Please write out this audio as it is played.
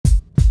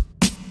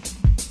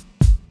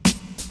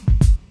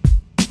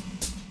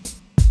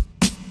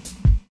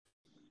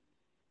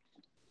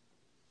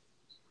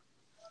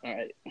All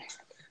right.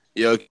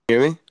 Yo, can you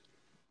hear me?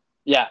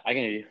 Yeah, I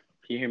can hear you. Can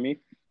you hear me?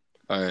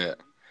 All right.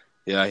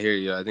 Yeah, I hear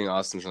you. I think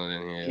Austin's not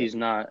in here. He's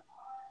not.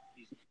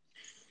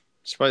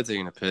 He's probably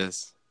taking a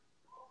piss.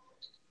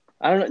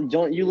 I don't know.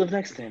 Don't you live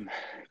next to him?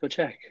 Go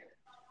check.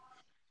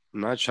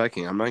 I'm not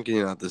checking. I'm not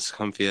getting out this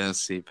comfy ass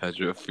seat,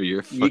 Pedro, for your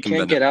You fucking can't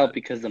benefit. get out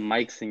because the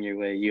mic's in your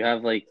way. You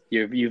have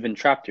you've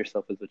entrapped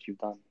yourself is what you've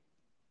done.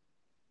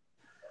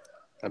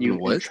 I've been You've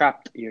what?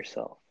 entrapped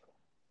yourself.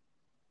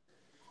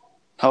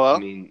 Hello? I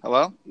mean,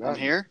 Hello? not- I'm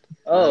here.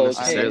 Oh, Not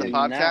I'm okay. in the necessarily. And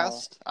now,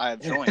 podcast. I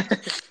have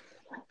joined.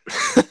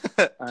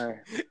 all right.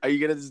 Are you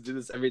gonna just do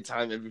this every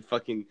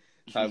fucking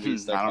time we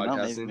start I don't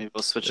know. podcasting? Maybe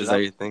we'll switch Is it that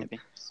up. your thing? Maybe.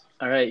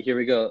 All right, here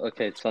we go.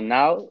 Okay, so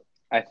now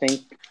I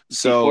think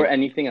So before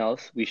anything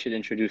else, we should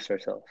introduce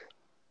ourselves.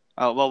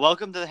 Oh, well,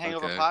 welcome to the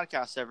Hangover Okay.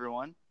 Podcast,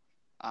 everyone.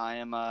 I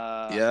am,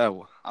 yeah,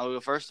 I'll go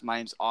first. My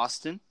name's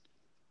Austin.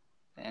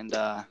 And,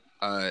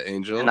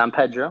 Angel. And I'm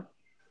Pedro.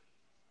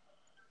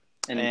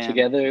 And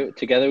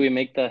together we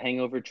make the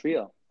Hangover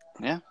Trio.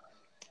 yeah.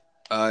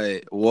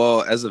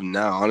 Well, as of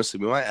now, honestly,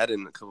 we might add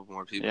in a couple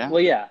more people. Yeah.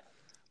 Well, yeah.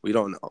 We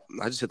don't know.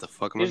 I just hit the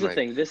fuck on my Here's the mic.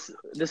 thing.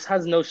 This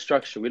has no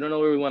structure. We don't know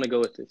where we want to go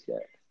with this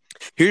yet.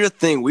 Here's the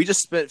thing. We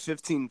just spent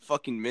 15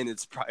 fucking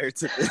minutes prior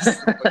to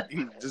this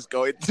fucking just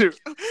going through.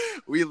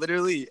 We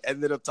literally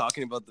ended up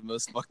talking about the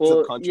most fucked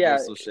up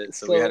controversial shit,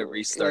 so we had to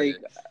restart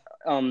it.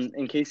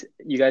 In case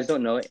you guys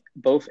don't know,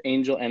 both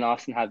Angel and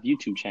Austin have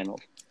YouTube channels.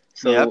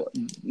 So Yep.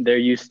 they're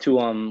used to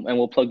and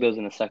we'll plug those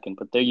in a second,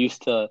 but they're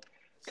used to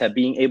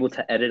being able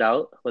to edit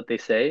out what they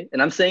say.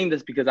 And I'm saying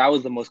this because I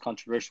was the most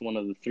controversial one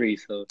of the three,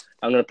 so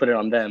I'm going to put it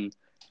on them.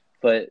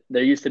 But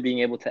they're used to being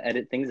able to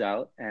edit things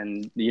out,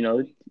 and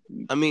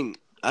I mean,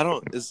 I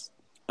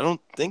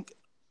don't think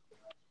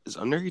is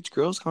underage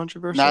girls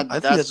controversial. Nah, I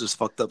think that's just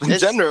fucked up in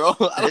it's- general.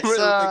 I don't It's, really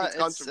think it's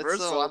it's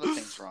controversial. a lot of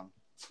things wrong.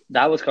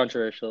 that was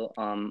controversial.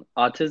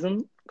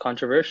 Autism,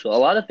 controversial. A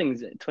lot of things.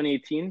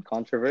 2018,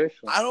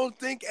 controversial. I don't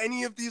think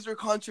any of these are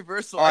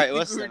controversial. All I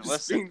right, think we were listen.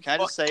 just being Can I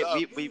just say,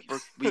 fucked up. we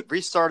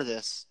restarted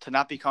this to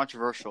not be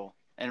controversial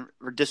and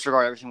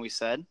disregard everything we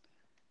said.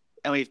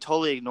 And we've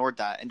totally ignored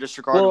that and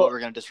disregarded Well, what we're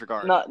going to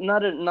disregard. Not at And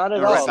all.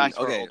 we're right back to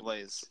Okay. our old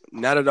ways.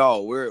 Not at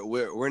all.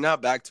 We're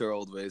not back to our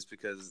old ways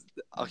because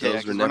Okay,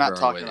 those were because never we're not our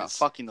talking ways. about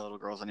fucking the little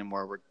girls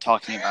anymore. We're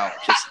talking about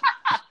just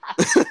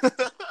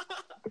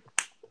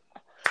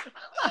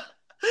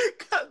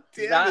God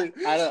damn it.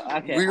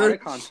 Out of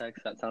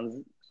context, that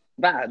sounds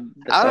bad.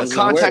 out of sounds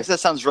context. worse. That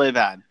sounds really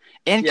bad.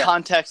 In Yeah.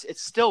 context,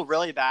 it's still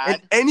really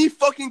bad. In any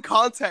fucking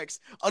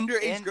context,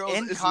 underage girls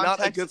in is context,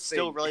 not a good it's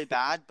still thing. really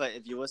bad. But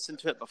if you listen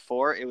to it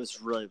before, it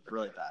was really,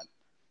 really bad.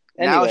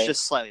 Anyway, Now it's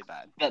just slightly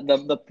bad.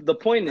 The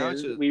point Now is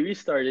it's just- we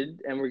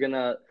restarted and we're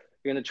gonna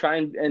try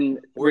and We're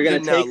we're gonna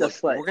good now. take Look,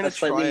 we're gonna a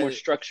slightly try more it.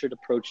 structured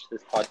approach to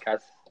this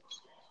podcast.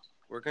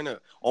 We're gonna.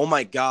 Oh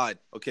my god.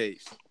 Okay.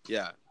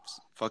 Yeah.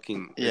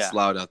 Fucking. Yeah. It's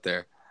loud out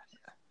there.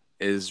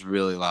 It is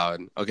really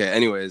loud. Okay.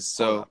 Anyways,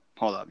 so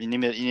Hold up. You need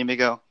me to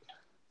go?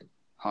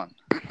 Hold on.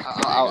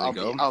 Are you gonna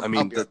go? I'll I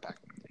mean, be right back.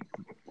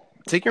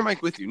 take your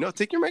mic with you. No,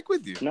 take your mic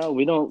with you. No,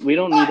 we don't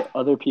need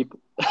other people.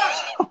 Turn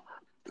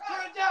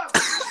it down.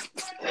 Turn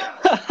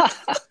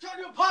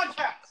to a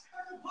podcast.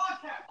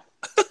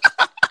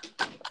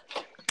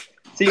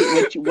 See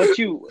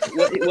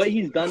what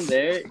he's done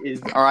there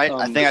is All right.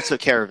 I think I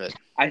took care of it.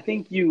 I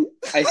think you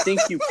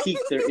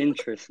piqued their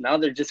interest. Now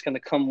they're just gonna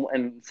come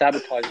and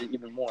sabotage it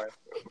even more.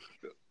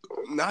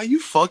 Now you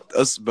fucked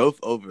us both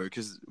over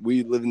because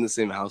we live in the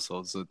same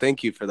household. So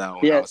thank you for that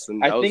one, Yes, Austin.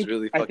 That was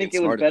really fucking I think it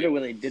was smart of better you.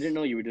 when they didn't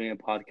know you were doing a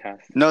podcast.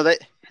 No, they.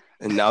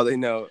 And now they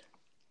know.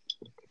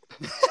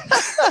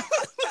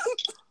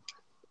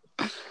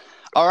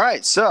 All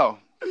right. So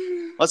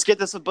let's get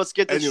this show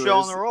Anyways.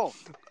 on the roll.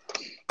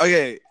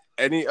 Okay.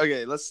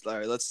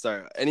 Let's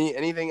start.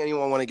 Anything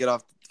anyone want to get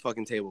off the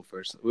fucking table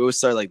first? We always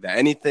start like that.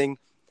 Anything,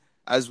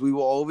 as we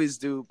will always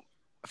do,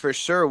 for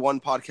sure. One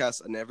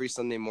podcast on every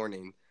Sunday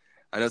morning.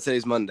 I know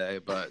today's Monday,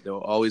 but they'll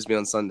always be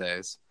on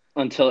Sundays.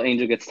 Until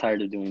Angel gets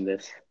tired of doing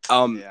this.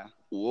 Yeah.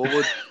 What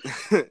would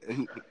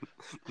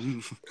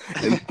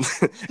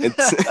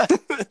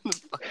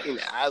fucking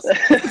ass.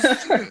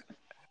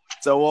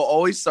 So we'll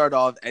always start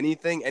off.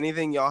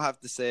 Anything y'all have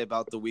to say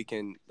about the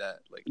weekend that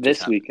like just This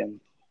happened? weekend.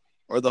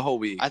 Or the whole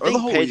week. I Or the think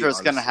whole Pedro's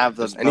week, going to honestly. have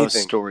the Just most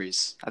anything.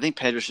 stories. I think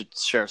Pedro should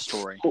share a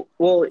story.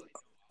 Well,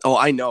 Oh,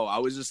 I know. I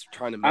was just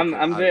trying to make I'm him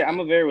out of I'm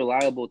it. a very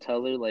reliable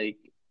teller. Like,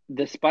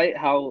 despite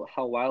how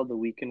wild the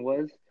weekend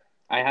was,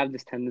 I have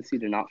this tendency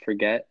to not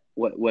forget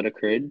what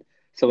occurred.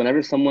 So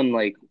whenever someone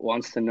like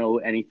wants to know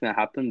anything that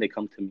happened, they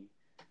come to me.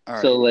 All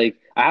right. So like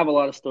I have a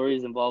lot of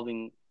stories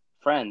involving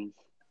friends.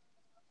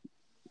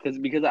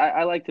 Because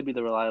I like to be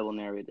the reliable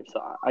narrator. So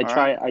I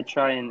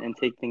try and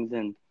take things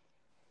in.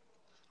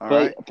 All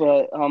but right.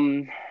 but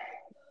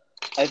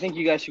I think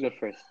you guys should go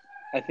first.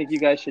 I think you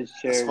guys should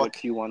share Let's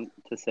what you want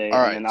to say. All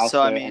right, And then I'll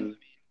so, I share mean-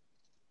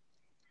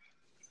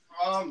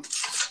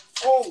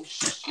 Oh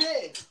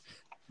shit!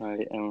 all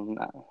right,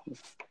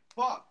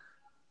 Fuck.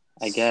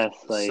 I guess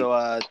like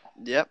So,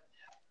 yep.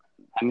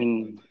 I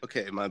mean,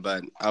 Okay, my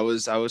bad. I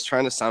was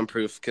trying to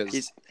soundproof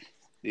because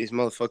these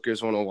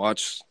motherfuckers want to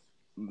watch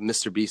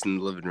Mr. Beast in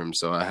the living room,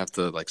 so I have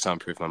to like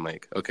soundproof my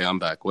mic. Okay, I'm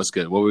back. What's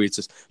good? What were you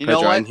just? You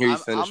Pedro, know I what? didn't hear you I'm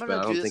finish, but I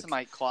gonna do don't this think in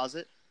my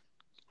closet.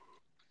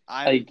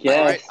 I I'm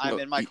guess. I'm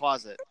in my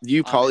closet. you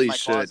I'm in probably my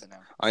should. closet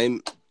now.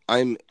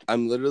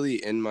 I'm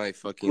literally in my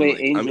fucking Wait,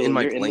 like I'm Angel, in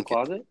my you're in the blanket.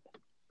 closet?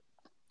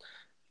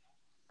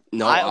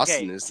 No,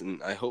 Austin Okay. is,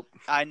 and I hope.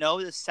 I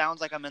know this sounds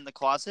like I'm in the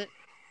closet,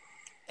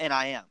 and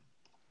I am.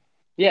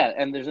 Yeah,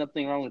 and there's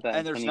nothing wrong with that.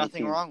 And there's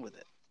nothing wrong with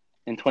it.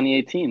 In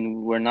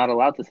 2018, we're not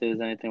allowed to say there's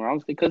anything wrong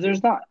with it because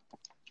there's not.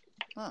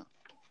 Huh.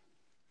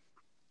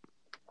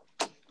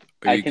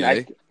 Are you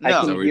gay?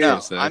 No, Is that what you're no. trying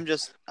to say? I'm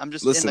just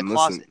Listen, in the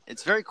closet.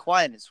 It's very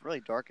quiet and it's really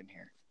dark in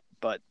here.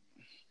 But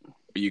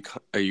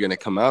Are you gonna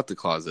come out the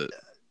closet?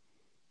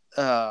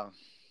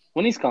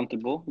 When he's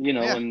comfortable,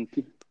 Yeah. when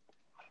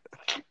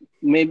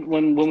maybe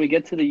when we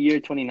get to the year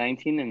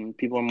 2019 and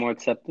people are more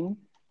accepting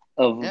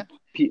of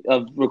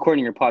of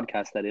recording your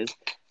podcast, that is,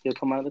 you'll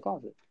come out of the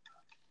closet.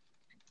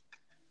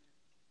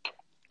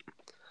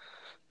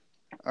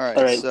 All right.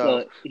 All right.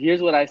 So So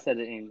here's what I said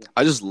to Angel.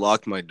 I just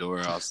locked my door,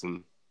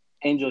 Austin.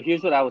 Angel,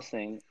 here's what I was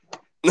saying.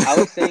 I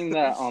was saying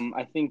that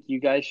I think you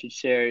guys should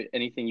share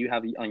anything you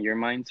have on your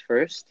minds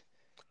first,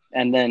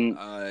 and then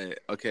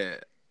okay.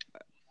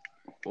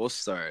 We'll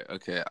start.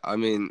 Okay. I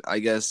mean, I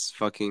guess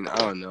fucking I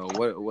don't know.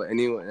 What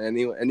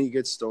any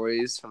good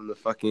stories from the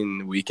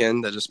fucking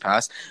weekend that just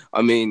passed?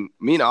 I mean,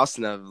 me and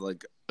Austin have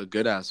like a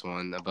good ass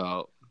one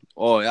about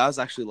that was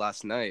actually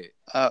last night.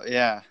 Oh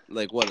yeah.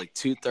 Like what, like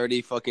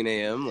 2:30 fucking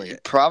AM?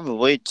 Like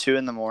probably 2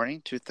 a.m,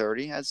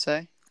 2:30, I'd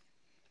say.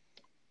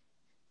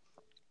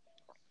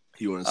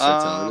 You want to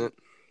start telling it?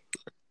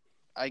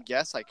 I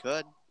guess I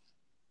could.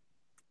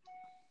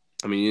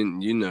 I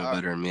mean, you know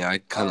better than me. I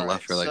kind of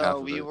left for like half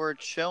of it. So we were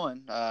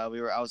chilling. I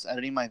was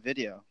editing my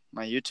video,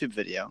 my YouTube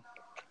video.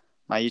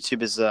 My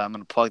YouTube is I'm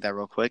gonna plug that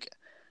real quick.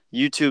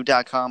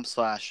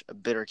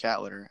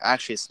 YouTube.com/bittercatlitter.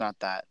 Actually, it's not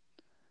that.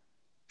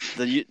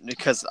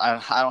 Because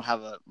I don't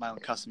have my own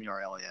custom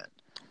URL yet.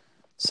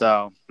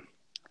 So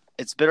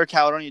it's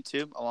bittercatlitter on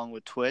YouTube, along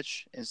with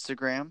Twitch,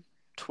 Instagram,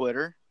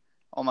 Twitter,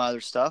 all my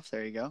other stuff.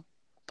 There you go.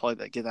 Plug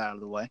that. Get that out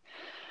of the way.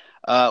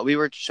 I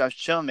was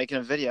chilling, making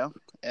a video,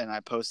 and I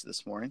posted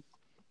this morning.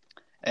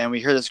 And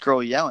we hear this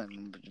girl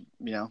yelling.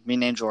 Me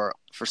and Angel are,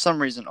 for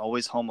some reason,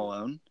 always home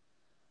alone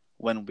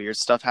when weird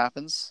stuff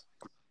happens.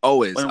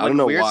 Always. I don't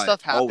know why. When weird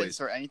stuff happens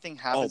always. or anything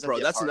happens. Oh, bro, at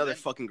the that's apartment, another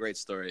fucking great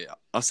story.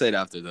 I'll say it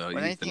after, though.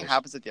 When anything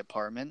happens at the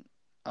apartment,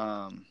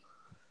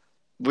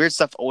 weird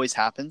stuff always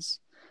happens.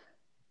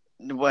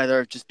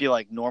 Whether it just be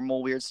like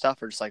normal weird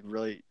stuff or just like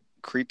really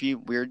creepy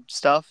weird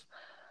stuff.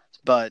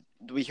 But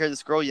we hear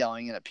this girl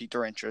yelling, and it piqued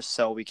our interest.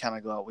 So we kind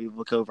of go out. We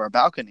look over our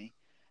balcony,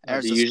 and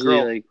there's this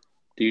girl.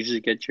 Do you usually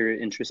get your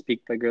interest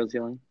piqued by girls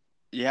yelling?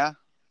 Yeah.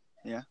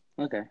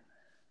 Okay.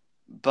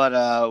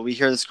 But we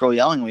hear this girl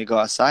yelling, and we go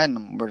outside,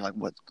 and we're like,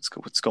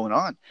 "What's going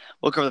on?"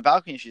 Look over the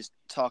balcony, and she's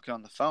talking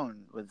on the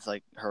phone with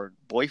like her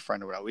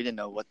boyfriend or whatever. We didn't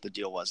know what the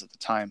deal was at the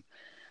time,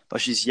 but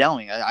she's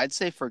yelling. I'd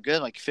say for a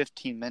good like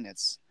 15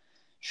 minutes,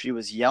 she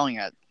was yelling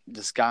at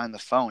this guy on the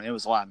phone. It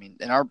was loud. I mean,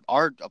 and our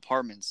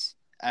apartments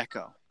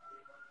echo.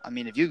 I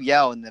mean, if you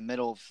yell in the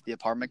middle of the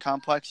apartment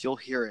complex, you'll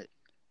hear it.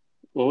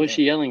 What was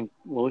she yelling?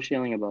 What was she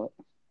yelling about?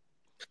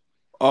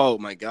 Oh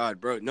my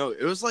god, bro! No,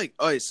 it was like,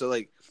 so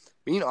like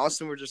me and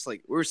Austin were just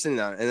like we were sitting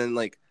down, and then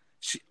like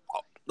she,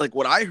 like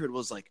what I heard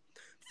was like,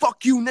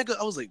 "Fuck you, nigga!"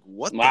 I was like,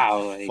 "What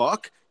the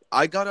fuck?"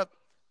 I got up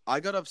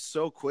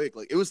so quick,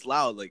 like it was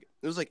loud, like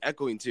it was like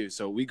echoing too.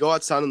 So we go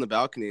outside on the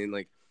balcony, and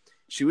like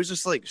she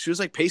was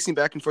pacing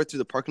back and forth through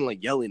the parking,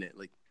 like yelling it,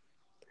 like,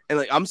 and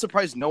like I'm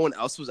surprised no one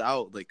else was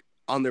out, like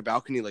on their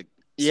balcony, like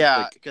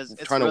because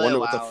it's trying to wonder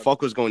what the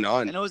fuck was going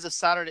on. And it was a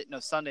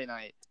Sunday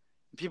night.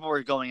 People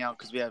were going out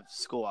because we have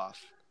school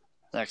off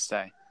the next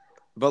day.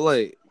 But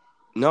like,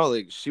 no,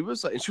 like she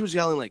was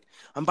yelling like,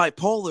 "I'm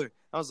bipolar."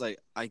 I was like,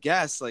 I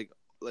guess but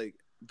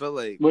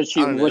like was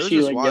she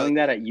like wild. yelling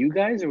that at you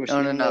guys, or was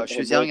no? She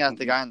was yelling at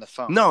the guy on the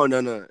phone. No,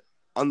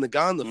 on the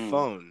guy on the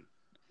phone.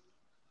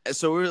 And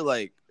so we were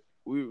like,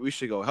 we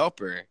should go help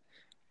her.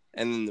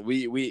 And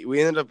we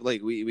ended up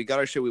like we got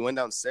our shit. We went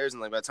downstairs,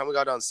 and like by the time we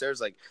got downstairs,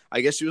 like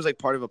I guess she was like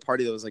part of a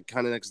party that was like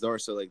kind of next door.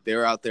 So like they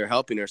were out there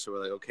helping her. So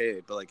we're like,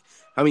 okay, but like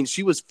I mean,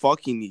 she was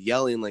fucking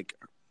yelling like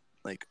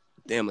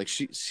damn, like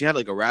she had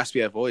like a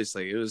raspy voice.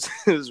 Like it was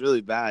it was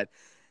really bad.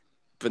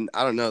 But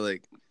I don't know,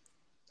 like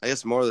I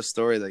guess more of the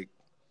story, like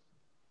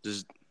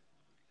just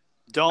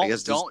don't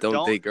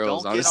date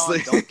girls. Honestly,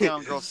 don't get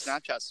on girls'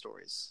 Snapchat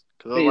stories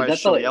because Wait, otherwise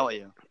she'll yell at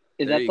you.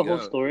 Is that the whole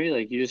story?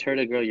 Like you just heard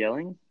a girl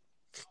yelling?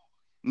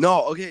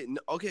 No, okay.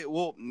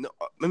 Well, no,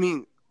 I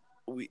mean,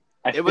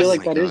 I feel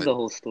like that is the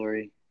whole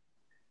story.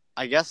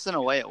 I guess in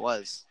a way it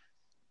was.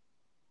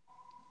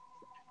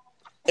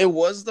 It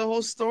was the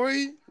whole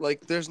story.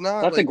 Like, there's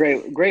not. That's like,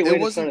 a great way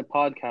to start a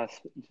podcast.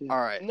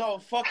 All right. No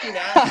fucking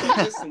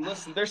ass.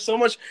 Listen.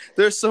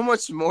 There's so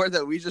much more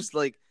that we just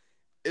like.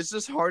 it's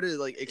just hard to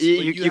like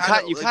You explain. kind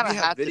like, of we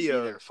had to be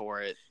video. there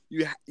for it.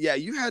 You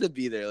had to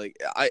be there. Like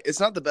it's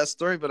not the best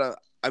story, but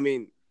I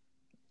mean,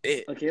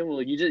 Okay,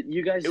 well,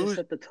 you guys just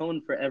set the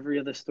tone for every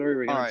other story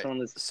we're gonna tell on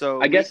this. So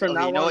I guess from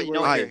now you know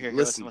on, what? Here,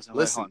 listen.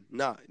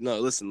 No,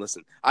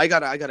 listen. I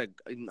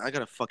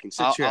gotta fucking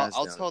sit your ass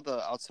down.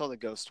 I'll tell the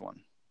ghost one.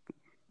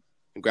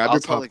 Grab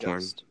your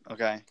popcorn,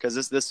 okay?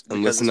 Because this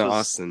and listen to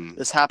Austin.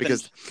 This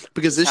happened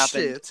because this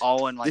shit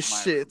all in like this my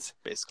shit room,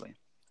 basically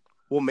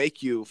will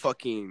make you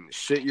fucking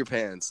shit your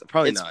pants.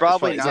 Probably it's not.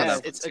 Probably it's not.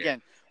 not. It's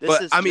again. This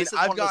but is I mean, this is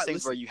one of those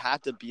things where you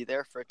have to be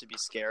there for it to be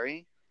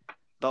scary.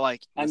 But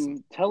like,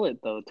 and tell it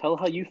though. Tell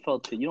how you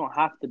felt it. You don't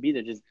have to be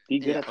there. Just be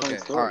good at telling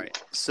stories. All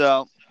right.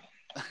 So.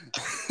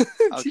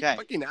 Okay.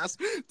 Fucking ass.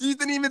 You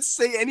didn't even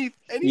say any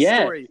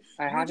story.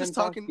 I haven't just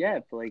talking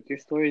yet, but like your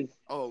stories.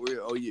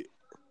 You.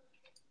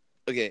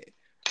 Okay.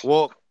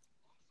 Well,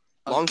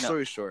 long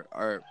story short,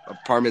 our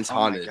apartment's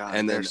haunted, God,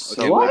 and then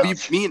so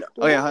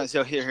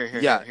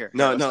here.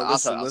 No,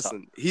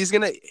 listen.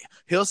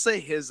 He'll say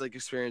his like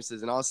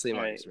experiences, and I'll say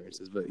my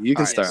experiences. But you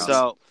can start.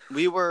 So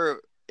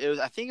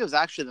I think it was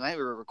actually the night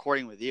we were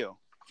recording with you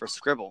for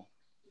Scribble.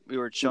 We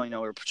were chilling,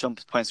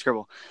 playing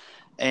Scribble,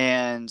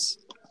 and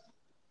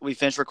we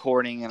finished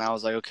recording, and I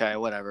was like, okay,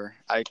 whatever.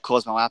 I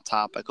closed my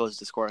laptop, I closed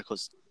Discord, I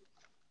closed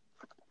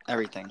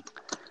everything,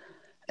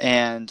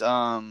 and me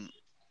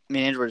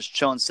and Andrew were just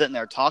chilling, sitting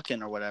there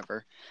talking or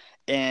whatever,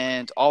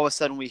 and all of a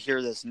sudden we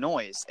hear this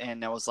noise,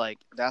 and I was like,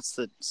 that's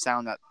the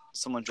sound that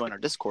someone joined our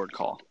Discord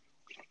call.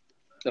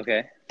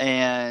 Okay.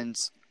 And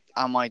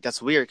I'm like,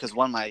 that's weird because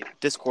one of my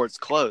Discords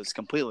closed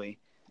completely,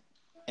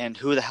 and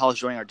who the hell is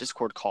joining our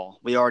Discord call?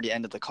 We already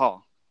ended the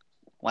call.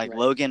 Like,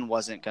 Logan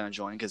wasn't going to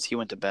join because he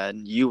went to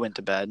bed. You went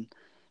to bed.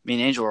 Me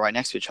and Angel were right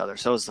next to each other.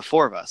 So it was the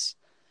four of us.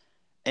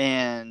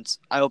 And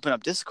I opened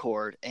up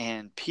Discord,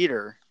 and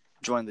Peter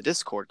joined the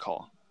Discord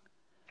call.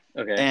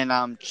 Okay. And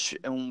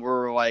and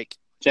we're like...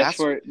 Just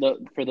for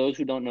those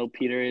who don't know,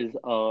 Peter is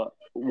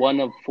one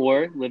of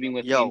four living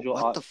with Angel.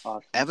 What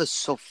the Eva's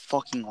so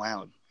fucking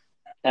loud.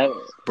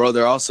 Bro,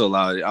 they're also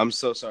loud. I'm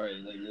so sorry.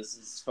 Like, this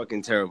is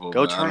fucking terrible.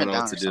 Go turn it down. I don't know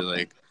what to do.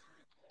 Like,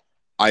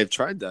 I've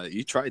tried that.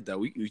 You tried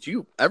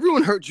that.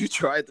 Everyone heard you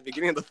try at the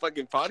beginning of the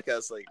fucking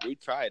podcast. Like, we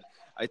tried.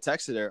 I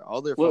texted her.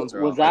 All their phones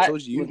are off. I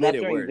told you made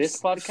it worse. Was that during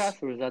this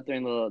podcast, or was that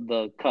during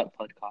the cut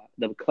podcast?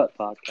 The cut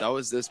podcast. That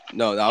was this.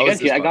 No, that was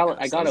this podcast.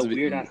 I got a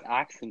weird ass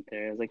accent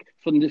there. I was like,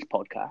 from this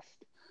podcast.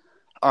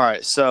 All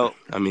right. So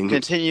I mean,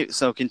 continuing.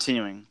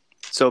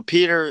 So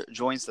Peter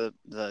joins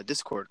the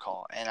Discord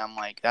call, and I'm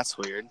like, that's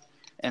weird.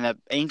 And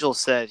Angel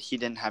said he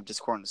didn't have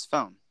Discord on his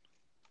phone.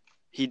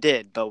 He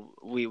did,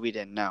 but we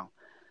didn't know.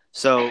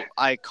 So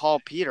I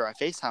call Peter. I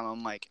FaceTime him.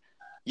 I'm like,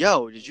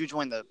 yo, did you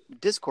join the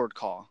Discord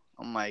call?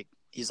 I'm like,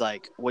 he's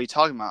like, what are you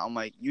talking about? I'm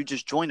like, you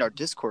just joined our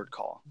Discord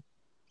call.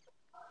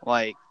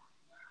 Like,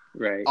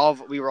 right.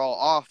 We were all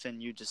off,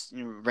 and you just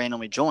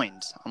randomly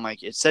joined. I'm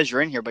like, it says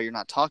you're in here, but you're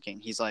not talking.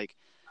 He's like,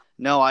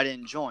 no, I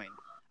didn't join.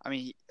 I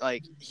mean,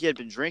 he had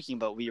been drinking,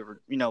 but we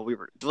were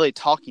really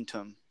talking to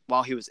him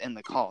while he was in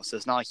the call. So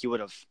it's not like he would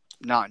have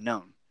not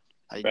known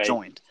that he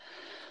joined.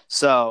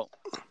 So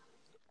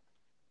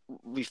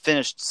we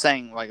finished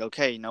saying, like,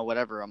 okay,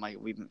 whatever. I'm like,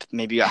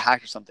 maybe got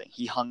hacked or something.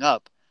 He hung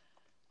up,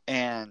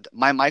 and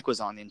my mic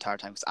was on the entire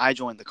time because I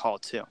joined the call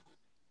too.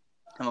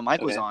 And my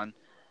mic was on,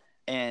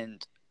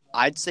 and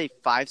I'd say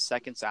 5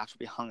 seconds after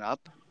we hung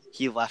up,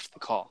 he left the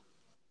call.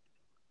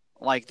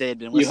 Like they had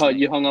been listening.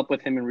 You hung up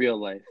with him in real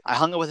life. I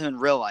hung up with him in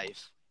real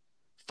life.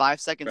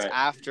 5 seconds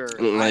after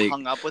I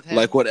hung up with him.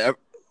 Like whatever.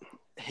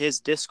 His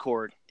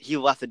Discord, he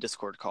left the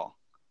Discord call.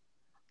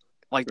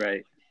 Like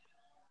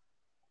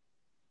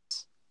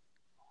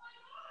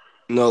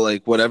No,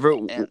 like whatever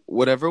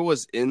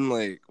was in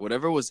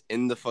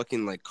the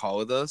fucking like call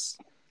with us,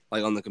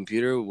 like on the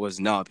computer was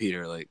not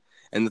Peter. Like,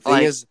 and the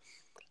thing is,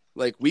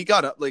 like we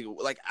got up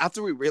like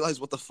after we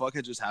realized what the fuck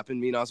had just happened,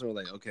 me and Austin were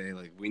like, okay,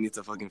 like we need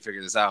to fucking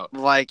figure this out.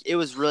 Like it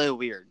was really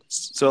weird.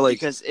 So like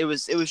because it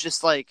was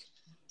just like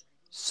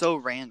so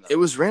random. It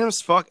was random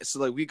as fuck.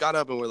 So like we got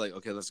up and we're like,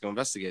 okay, let's go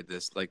investigate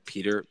this. Like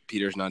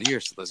Peter's not here,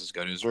 so let's just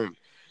go to his room.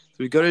 So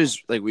we go to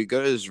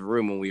his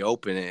room and we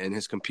open it, and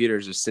his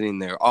computer's just sitting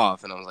there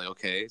off. And I was like,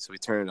 okay. So we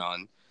turn it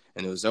on,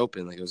 and it was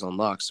open, like it was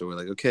unlocked. So we're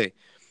like, okay.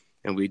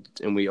 And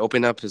we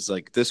open up his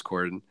like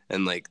Discord,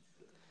 and like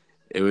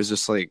it was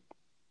just like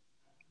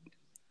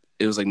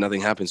it was like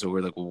nothing happened. So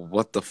we're like, well,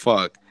 what the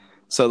fuck?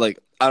 So like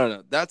I don't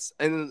know. That's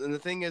and the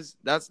thing is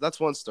that's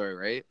one story,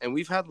 right? And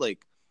we've had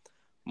like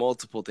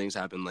multiple things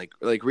happen. Like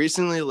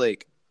recently,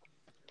 like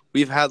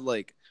we've had a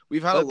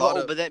lot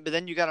of. But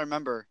then you gotta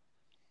remember,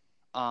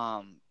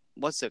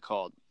 what's it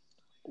called?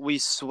 We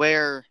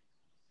swear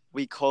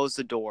we closed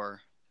the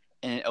door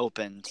and it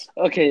opened.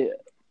 Okay.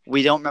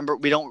 We don't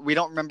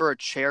remember a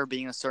chair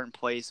being in a certain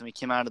place, and we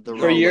came out of the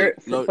room. Your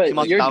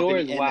door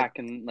is whack,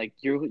 and like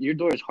your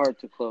door is hard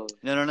to close.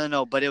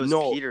 No. But it was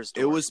Peter's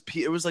door. It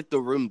was like the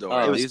room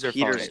door. It was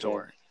Peter's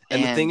door.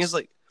 And the thing is,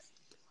 like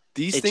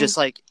these things, just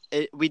like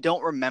we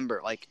don't remember.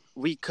 Like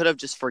we could have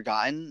just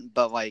forgotten,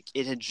 but like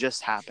it had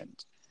just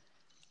happened.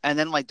 And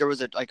then like there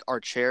was our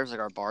chairs, like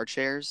our bar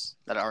chairs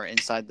that are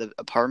inside the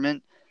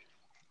apartment.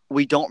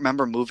 We don't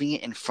remember moving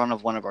it in front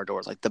of one of our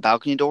doors, like the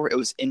balcony door. It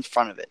was in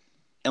front of it,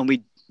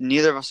 and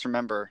neither of us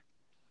remember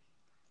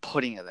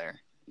putting it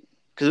there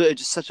because it was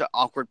just such an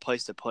awkward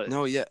place to put it.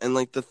 No, yeah, and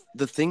like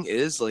the thing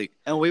is like,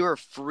 and we were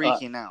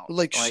freaking out.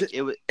 Like shit.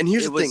 It was. And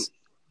here's it the was, thing.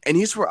 And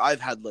here's where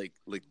I've had like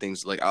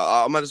things like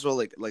I might as well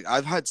like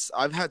I've had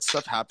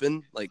stuff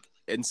happen like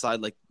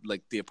inside like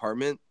the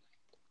apartment,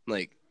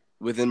 like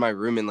within my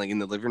room and like in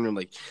the living room,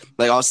 like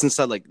Austin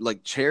said,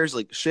 like chairs,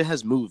 like shit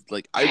has moved.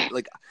 Like I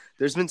like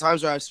there's been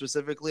times where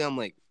I'm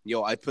like,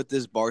 yo, I put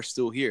this bar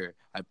stool here.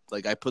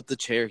 I put the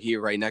chair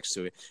here right next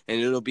to it,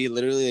 and it'll be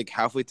literally like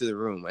halfway through the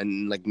room,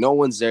 and like no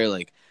one's there.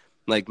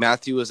 Like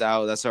Matthew was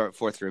out, that's our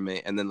fourth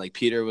roommate, and then like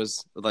Peter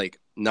was like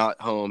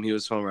not home, he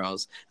was somewhere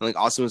else, and like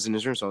Austin was in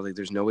his room, so I was like,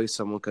 there's no way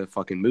someone could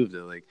fucking move it.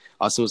 Like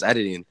Austin was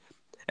editing,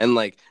 and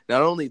like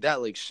not only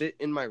that, like shit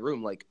in my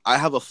room, like I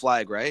have a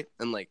flag, right,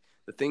 and like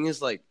the thing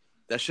is like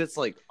that shit's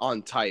like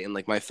on tight, and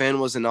like my fan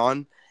wasn't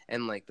on,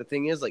 and like the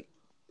thing is like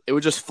it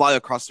would just fly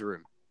across the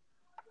room.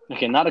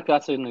 Okay,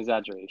 that's an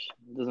exaggeration.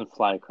 It doesn't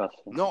fly across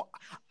the room. No,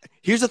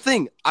 here's the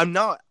thing. I'm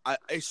not.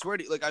 I swear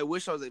to you, like I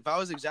wish I was. If I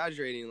was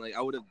exaggerating, like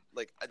I would have.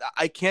 Like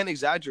I can't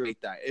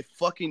exaggerate that. It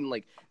fucking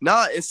like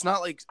not. It's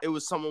not like it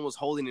was someone was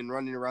holding and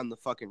running around the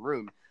fucking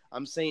room.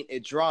 I'm saying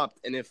it dropped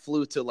and it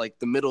flew to like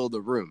the middle of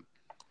the room,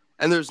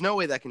 and there's no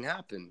way that can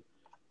happen.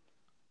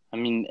 I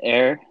mean,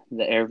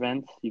 the air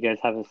vents. You guys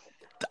have a.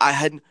 I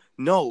had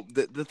no.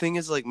 The thing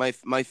is like my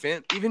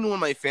fan. Even when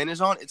my fan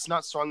is on, it's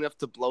not strong enough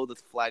to blow the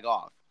flag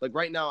off. Like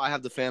right now, I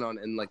have the fan on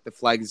and like the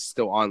flag is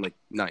still on. Like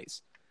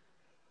nice.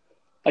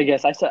 I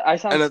guess I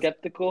sound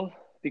skeptical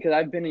because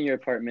I've been in your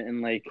apartment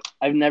and like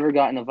I've never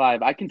gotten a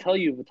vibe. I can tell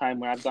you the time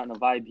when I've gotten a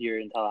vibe here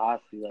in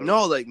Tallahassee.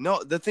 Like,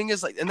 no. The thing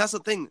is like, and that's the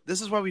thing.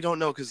 This is why we don't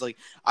know because like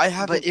I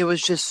haven't. But it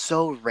was just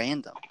so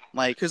random.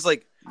 Like because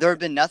like there had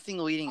been nothing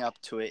leading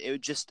up to it. It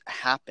just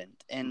happened,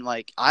 and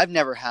like I've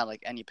never had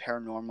like any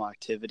paranormal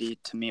activity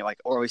to me,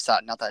 like or at least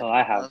not that.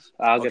 I have.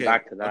 I'll get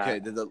back to that.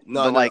 Okay.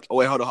 Like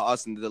wait, hold on,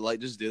 Austin. Did the light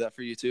just do that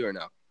for you too, or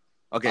no?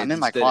 Okay, I'm in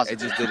my closet. It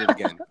just did it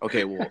again.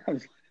 Okay, well.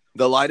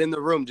 The light in the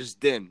room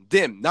just dim,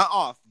 not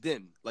off,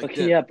 dim. Like okay,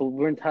 dim. yeah, but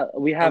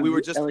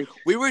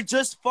we were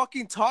just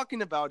fucking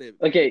talking about it.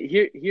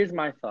 Okay, here's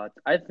my thoughts.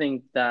 I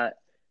think that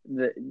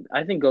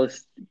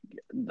ghosts,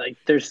 like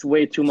there's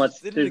way too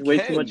much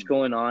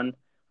going on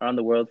around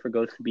the world for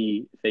ghosts to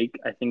be fake.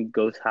 I think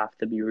ghosts have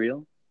to be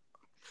real.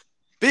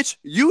 Bitch,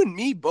 you and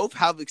me both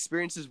have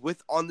experiences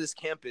on this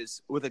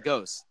campus with a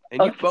ghost,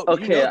 and you both.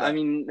 Okay, you know that. I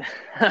mean.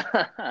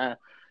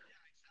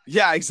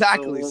 Yeah,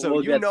 exactly. So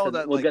we'll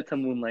that we'll get to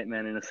Moonlight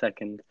Man in a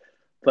second,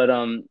 but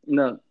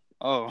no.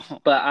 Oh.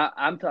 But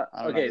I'm talking.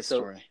 Okay, so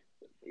story.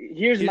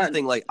 Here's the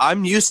thing. Like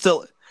I'm used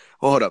to.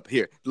 Hold up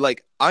here.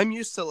 Like I'm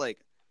used to like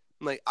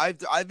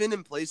I've been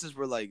in places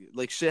where like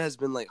shit has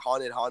been like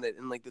haunted,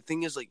 and like the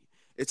thing is like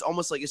it's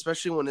almost like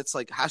especially when it's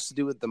like has to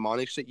do with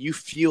demonic shit. You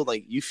feel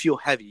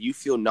heavy. You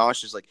feel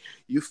nauseous. Like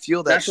you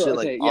feel that shit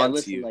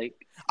onto you.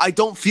 Like I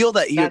don't feel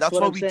that here. That's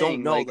why we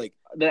don't know. Like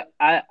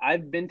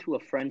I've been to a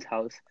friend's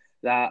house.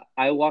 That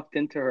I walked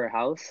into her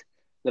house,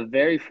 the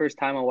very first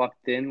time I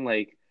walked in,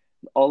 like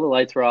all the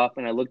lights were off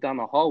and I looked down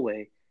the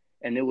hallway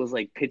and it was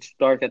like pitch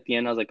dark at the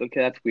end. I was like, okay,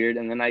 that's weird.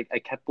 And then I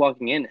kept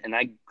walking in and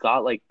I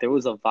got like, there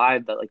was a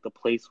vibe that like the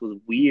place was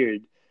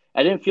weird.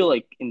 I didn't feel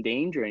like in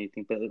danger or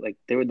anything, but like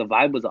the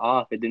vibe was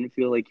off. It didn't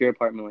feel like your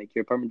apartment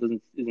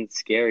isn't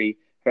scary.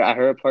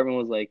 Her apartment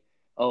was like,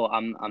 oh,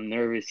 I'm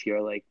nervous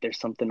here. Like there's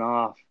something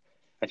off.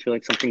 I feel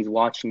like something's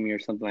watching me or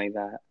something like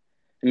that.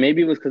 And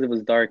maybe it was because it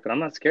was dark, but I'm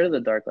not scared of the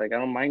dark. Like I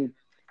don't mind.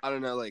 I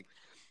don't know, like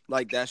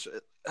that shit,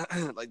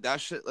 like that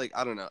shit. Like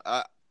I don't know.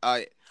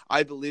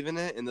 I believe in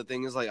it, and the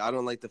thing is, like I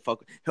don't like to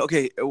fuck.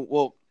 Okay,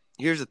 well,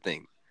 here's the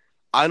thing.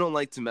 I don't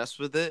like to mess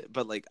with it,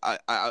 but like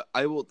I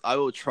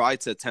will try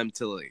to attempt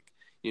to like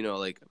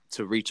like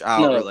to reach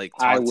out or like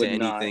talk to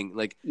anything.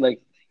 Not.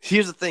 Like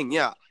here's the thing.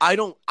 Yeah, I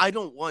don't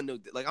want no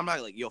like I'm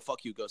not like yo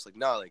fuck you ghost. Like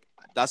no, like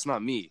that's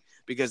not me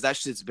because that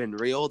shit's been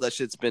real. That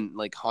shit's been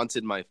like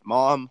haunted my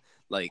mom.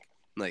 Like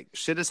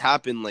shit has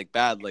happened like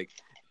bad like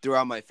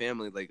throughout my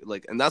family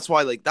like and that's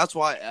why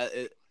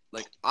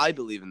I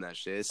believe in that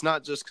shit. It's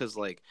not just because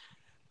like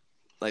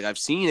I've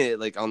seen it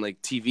like on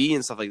like TV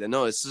and stuff like that.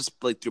 No, it's just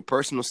like through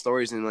personal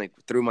stories and like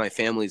through my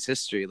family's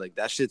history. Like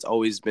that shit's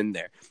always been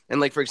there.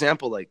 And like for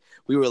example, like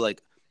we were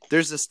like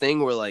there's this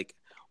thing where like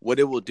what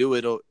it will do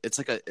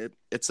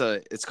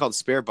it's called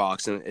Spirit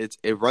Box and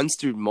it runs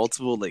through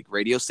multiple like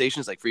radio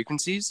stations like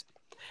frequencies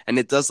and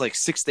it does like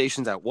 6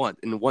 stations at once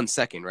in 1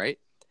 second, right?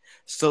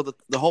 So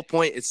the whole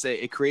point is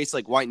it creates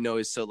like white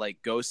noise so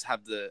like ghosts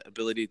have the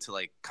ability to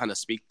like kind of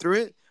speak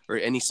through it or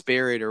any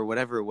spirit or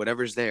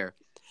whatever's there.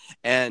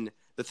 And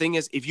the thing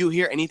is if you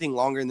hear anything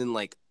longer than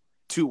like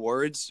 2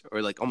 words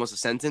or like almost a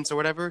sentence or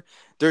whatever,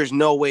 there's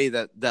no way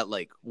that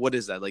like what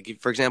is that? Like if,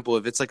 for example,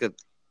 if it's like a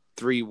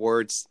 3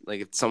 words,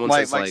 like if someone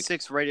says like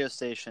 6 radio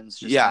stations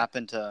just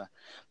happen to.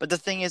 But the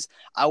thing is,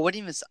 I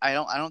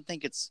don't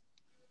think it's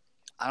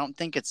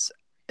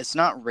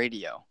not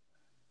radio.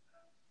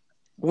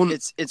 Well,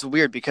 it's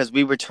weird because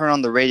we would turn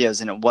on the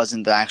radios and it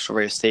wasn't the actual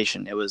radio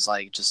station. It was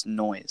like just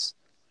noise.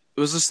 it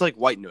was just like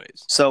white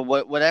noise. So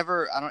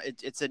whatever I don't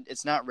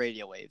it's not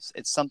radio waves.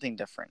 It's something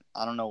different.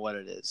 I don't know what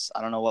it is.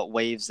 I don't know what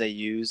waves they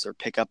use or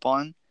pick up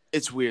on.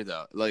 It's weird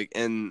though. Like,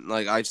 and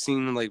like I've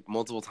seen like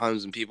multiple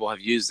times when people have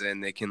used it,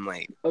 and they can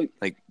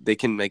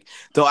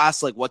they'll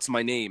ask like, "What's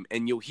my name?"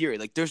 and you'll hear it.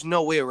 Like, there's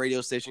no way a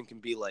radio station can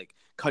be like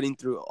cutting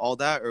through all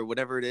that or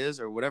whatever it is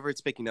or whatever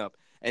it's picking up,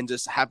 and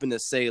just happen to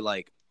say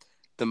like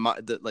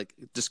the like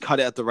just cut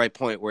it at the right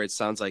point where it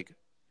sounds like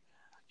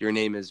your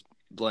name is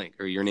blank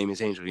or your name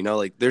is Angel. You know,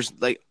 like there's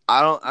like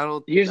I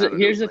don't. Here's I don't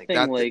here's know, the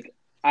thing. Like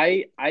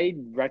I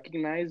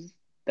recognize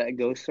that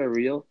ghosts are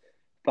real,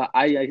 but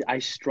I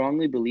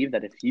strongly believe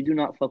that if you do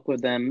not fuck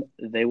with them,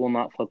 they will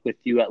not fuck with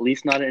you. At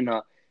least not in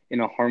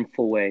a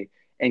harmful way.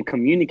 And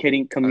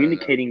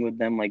communicating with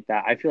them like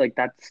that, I feel like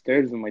that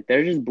disturbs them. Like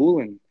they're just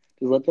booling.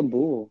 Just let them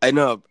bool. I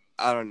know.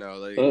 I don't know.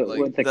 Like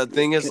the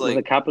thing is like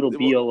the capital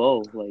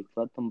BOO. Like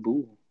let them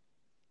bool.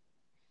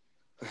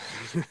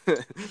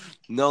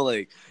 No,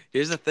 like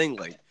here's the thing,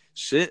 like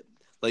shit,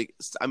 like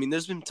I mean,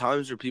 there's been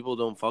times where people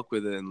don't fuck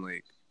with it, and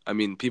like I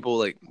mean,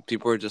 people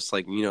are just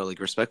like, you know, like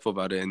respectful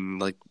about it,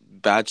 and like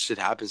bad shit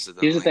happens to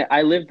them. Here's like, the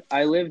thing,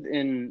 I lived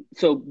in,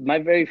 so my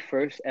very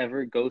first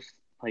ever ghost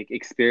like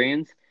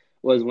experience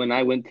was when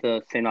I went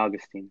to St.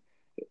 Augustine.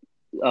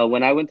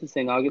 When I went to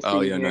St. Augustine. Oh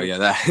yeah, no, yeah,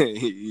 that's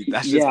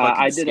just yeah,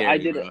 fucking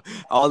scary, bro.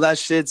 All that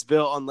shit's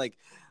built on like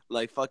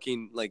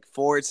fucking like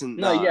forts and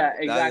no, yeah,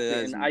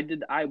 exactly.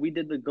 And we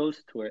did the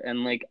ghost tour,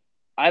 and like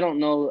I don't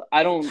know,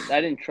 I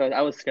didn't trust.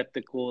 I was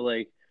skeptical.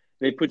 Like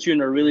they put you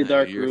in a really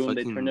dark room,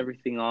 they turned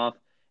everything off,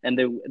 and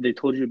they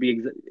told you to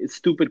be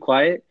stupid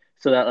quiet,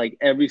 so that like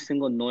every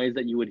single noise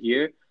that you would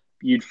hear,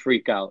 you'd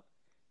freak out.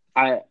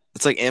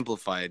 It's like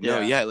amplified. Yeah.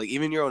 No, yeah, like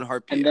even your own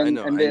heartbeat. And then, I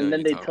know. and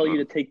then they tell you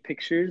to take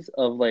pictures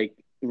of like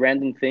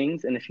random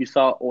things, and if you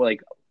saw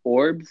like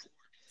orbs.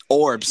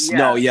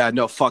 Yeah.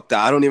 No, fuck that.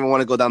 I don't even want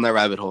to go down that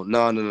rabbit hole.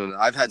 No.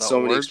 I've had so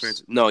many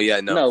experiences. No,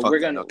 fuck we're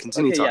that. gonna No,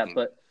 continue talking. Yeah,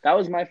 but that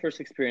was my first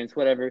experience.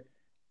 Whatever.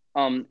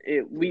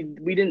 We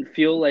didn't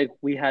feel like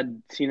we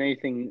had seen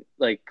anything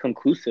like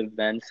conclusive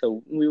then,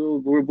 so we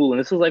were bullying.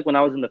 This was like when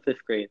I was in the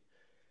 5th grade.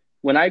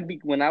 When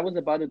I was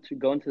about to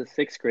go into the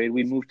 6th grade,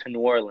 we moved to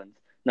New Orleans.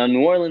 Now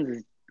New Orleans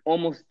is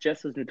almost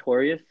just as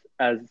notorious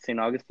as St.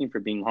 Augustine for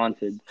being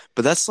haunted.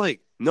 But that's like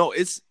no,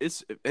 it's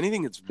if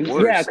anything, it's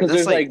worse. Yeah, because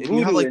there's like voodoo,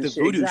 you have like the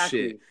shit. voodoo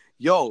Exactly. shit.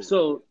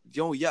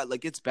 Yeah,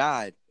 like it's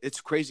bad.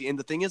 It's crazy. And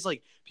the thing is,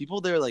 like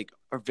people there like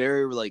are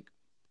very like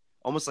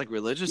almost like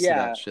religious to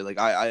that shit. Like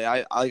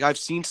I've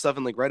seen stuff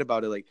and like read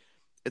about it. Like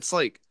it's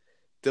like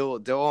they'll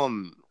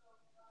do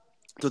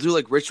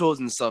like rituals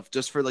and stuff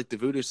just for like the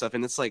voodoo stuff,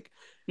 and it's like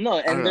no,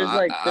 and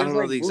I don't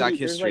know the exact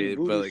history,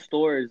 but like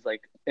stores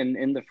like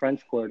in the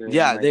French Quarter.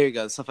 Yeah, like, there you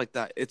go, stuff like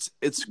that. It's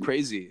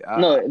crazy.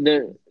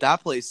 That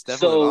place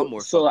definitely a lot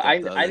more. So I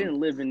didn't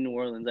live in New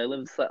Orleans.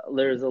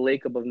 There's a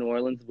lake above New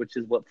Orleans, which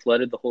is what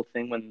flooded the whole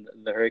thing when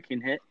the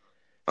hurricane hit.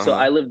 So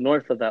I lived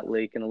north of that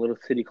lake in a little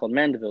city called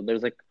Mandeville.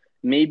 There's like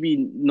maybe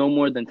no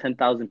more than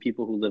 10,000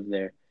 people who live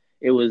there.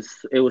 It was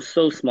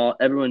so small.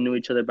 Everyone knew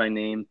each other by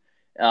name.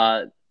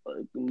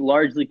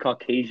 Largely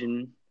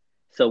Caucasian.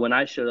 So when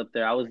I showed up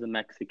there, I was the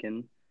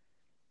Mexican.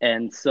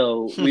 And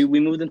so we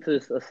moved into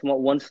a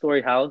small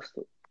 1-story house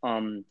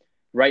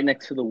right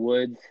next to the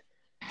woods.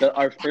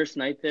 Our first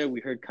night there,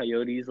 we heard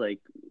coyotes like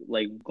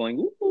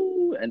going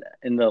ooh and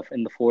in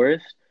the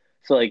forest.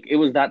 So like it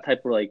was that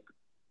type of like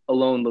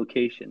alone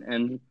location,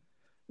 and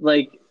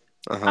like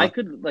I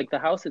could like the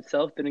house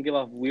itself didn't give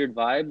off weird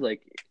vibes.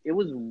 Like it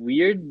was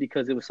weird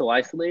because it was so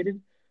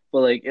isolated,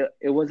 but like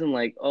it wasn't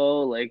like,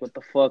 oh, like what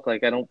the fuck,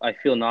 like I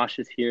feel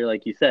nauseous here,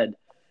 like you said.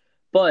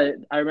 But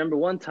I remember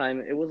one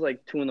time it was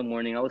like 2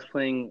 a.m. I was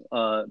playing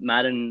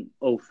Madden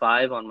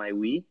 05 on my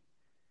Wii.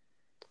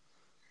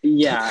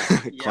 Yeah,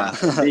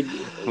 big,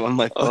 one of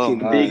my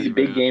fucking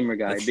big gamer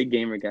guy,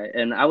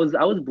 and I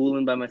was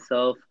booling by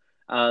myself.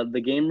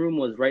 The game room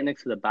was right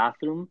next to the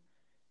bathroom,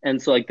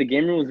 and so like the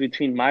game room was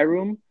between my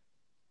room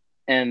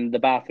and the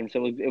bathroom.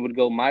 So it would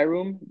go my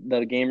room,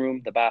 the game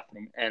room, the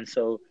bathroom, and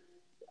so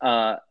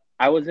I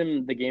was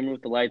in the game room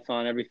with the lights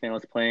on, everything. I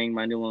was playing,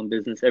 minding my own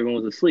business.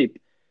 Everyone was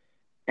asleep,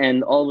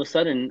 and all of a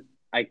sudden,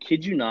 I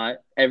kid you not,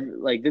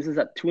 like this is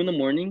at 2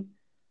 a.m.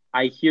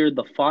 I hear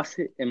the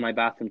faucet in my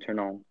bathroom turn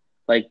on.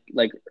 Like,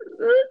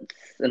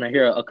 and I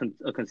hear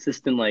a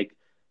consistent like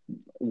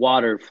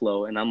water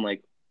flow, and I'm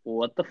like,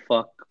 what the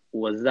fuck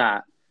was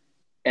that?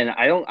 And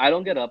I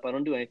don't get up, I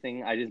don't do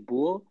anything, I just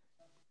bool,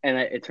 and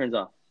it turns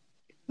off.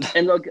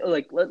 And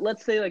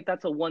let's say like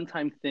that's a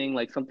one-time thing,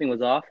 like something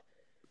was off.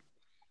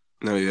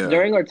 No, yeah.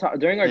 During our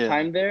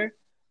time there,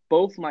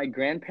 both my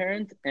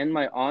grandparents and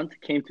my aunt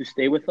came to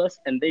stay with us,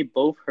 and they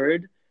both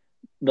heard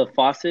the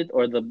faucet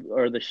or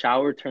the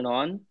shower turn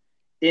on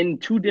in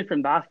 2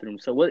 different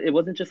bathrooms. So it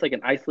wasn't just like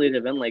an isolated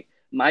event. Like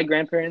my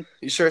grandparents.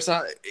 You sure it's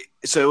not?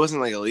 So it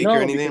wasn't like a leak or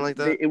anything like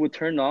that? It would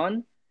turn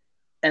on,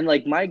 and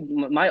like my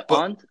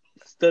aunt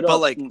stood But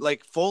up.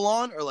 like full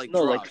on or like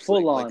No, like drops?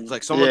 full like, on.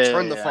 Like someone Yeah,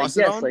 turned the yeah, yeah. Like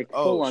faucet yes, on? like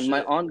Oh, full on. My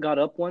shit. aunt got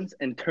up once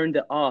and turned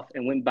it off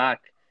and went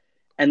back.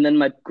 And then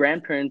my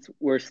grandparents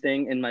were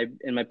staying in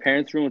my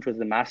parents' room, which was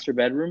the master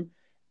bedroom.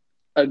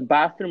 A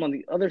bathroom on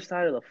the other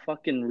side of the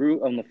fucking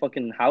roof on the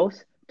fucking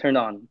house turned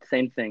on.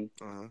 Same thing.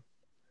 Uh-huh.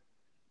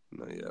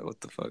 No, yeah, what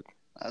the fuck?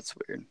 That's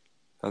weird.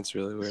 That's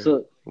really weird.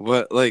 So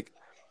What, like,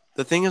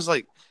 the thing is,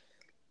 like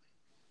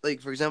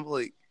for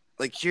example,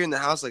 like here in the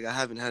house, like I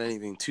haven't had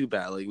anything too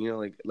bad. Like, you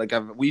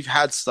know, we've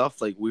had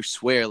stuff like we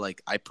swear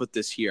like I put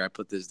this here, I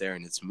put this there,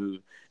 and it's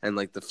moved. And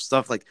like the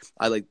stuff like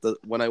I like the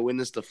when I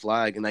witnessed the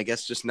flag, and I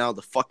guess just now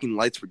the fucking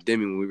lights were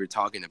dimming when we were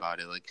talking about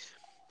it.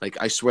 Like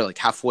I swear, like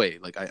halfway,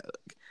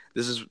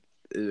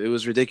 it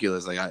was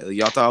ridiculous. Like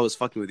y'all thought I was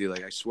fucking with you.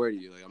 Like I swear to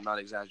you, like I'm not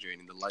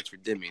exaggerating. The lights were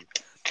dimming,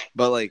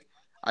 but like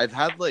I've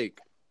had like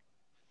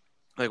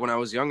when I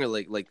was younger,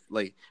 like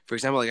for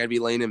example, like I'd be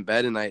laying in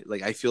bed and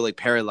I feel like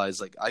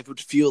paralyzed. Like I would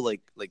feel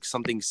like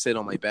something sit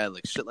on my bed,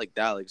 like shit like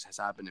that, like has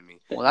happened to me.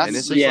 Well, that's And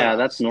it's just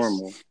that's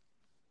normal.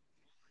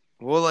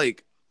 Well,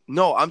 like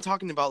no, I'm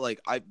talking about like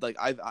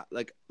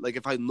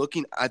if I'm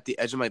looking at the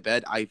edge of my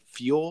bed, I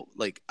feel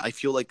like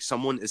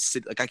someone is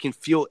like I can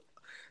feel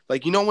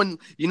like when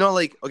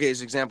like okay,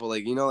 as an example,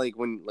 like like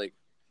when like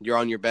you're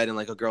on your bed and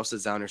like a girl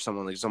sits down or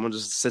someone like someone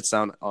just sits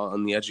down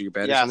on the edge of your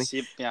bed or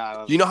something.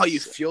 You know how you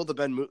feel the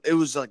bed move? It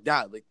was like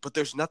that, like, but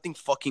there's nothing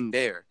fucking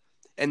there.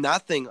 And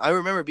that thing, I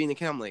remember being a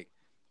kid. I'm like,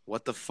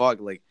 what the fuck,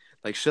 like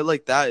shit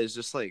like that is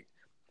just like,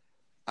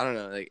 I don't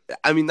know, like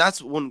I mean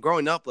that's when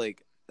growing up,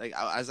 like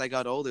as I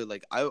got older,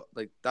 like I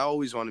like that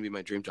always wanted to be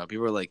my dream job.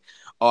 People were like,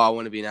 oh, I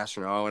want to be an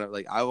astronaut. I want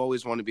to I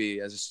always want to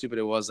be, as stupid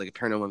it was, like a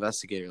paranormal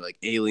investigator, like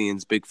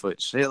aliens,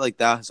 Bigfoot, shit like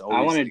that. Has always,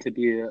 I wanted like, to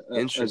be a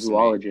interested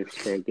zoologist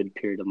for a good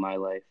period of my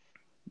life.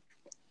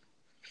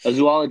 A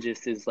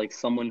zoologist is like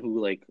someone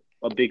who like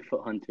a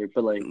Bigfoot hunter,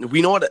 but like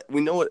we know what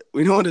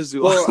a zoologist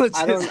well,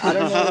 I don't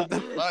know.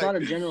 is. It's not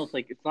a general. It's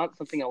like it's not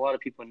something a lot of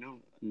people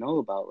know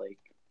about. Like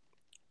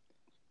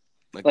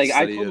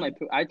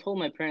I told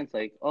my parents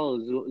like, oh,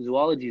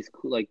 zoology is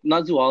cool. Like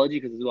not zoology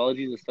because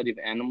zoology is the study of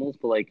animals,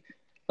 but like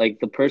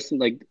the person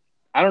like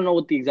I don't know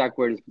what the exact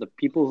word is, but the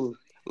people who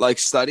like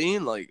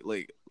studying like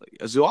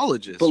a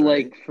zoologist, but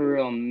right? like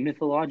for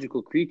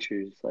mythological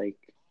creatures, like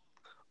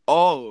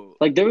oh,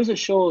 like there was a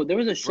show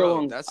bro,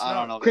 on that's I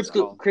not don't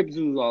know.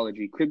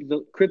 cryptozoology,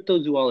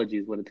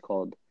 cryptozoology is what it's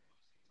called.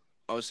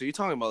 Oh, so you're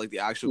talking about like the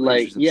actual Like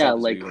creatures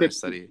themselves like you want to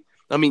study.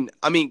 I mean,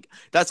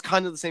 that's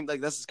kind of the same.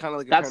 Like that's kind of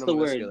like a that's the paranormal word.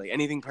 investigator. Like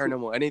anything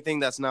paranormal, anything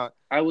that's not.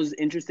 I was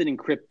interested in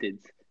cryptids.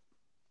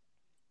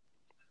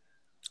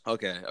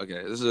 Okay.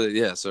 This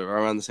is so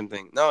around the same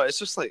thing. No, it's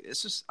just I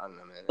don't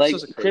know, man. It's Like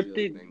just a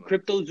crazy thing.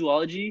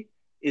 cryptozoology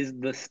is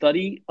the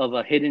study of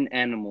a hidden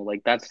animal.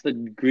 Like that's the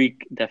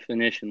Greek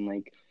definition.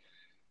 Like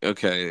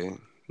okay,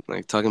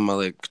 like talking about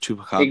like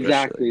chupacabra.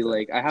 Exactly.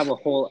 Like I have a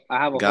whole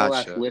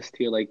ass list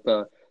here. Like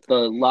the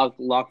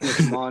Loch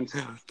Ness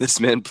monster. This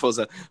man pulls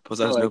out his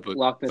notebook.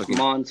 Loch Ness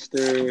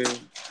monster.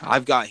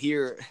 I've got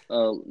here.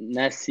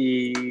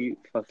 Nessie,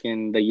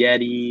 fucking the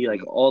Yeti,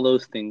 like all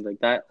those things. Like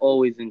that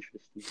always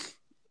interests me.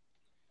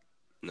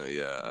 No,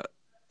 yeah.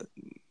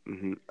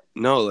 Mm-hmm.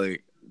 No,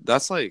 like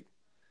that's like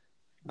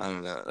I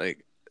don't know,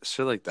 like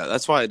shit like that.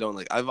 That's why I don't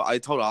like. I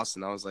told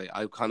Austin, I was like,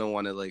 I kind of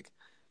want to like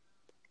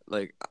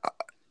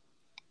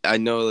I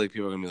know like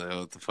people are gonna be like, oh,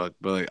 what the fuck,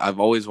 but like I've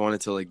always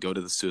wanted to like go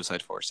to the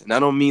Suicide Force, and I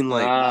don't mean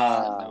like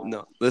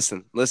no.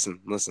 Listen.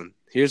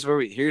 Here's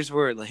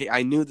where like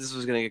I knew this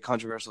was gonna get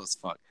controversial as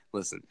fuck.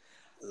 Listen,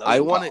 I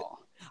want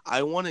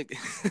to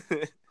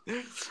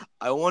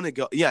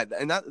go. Yeah,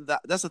 and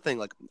that's the thing.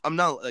 Like I'm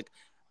not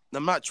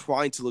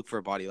trying to look for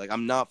a body. Like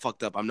I'm not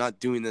fucked up. I'm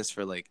not doing this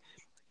for like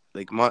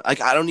I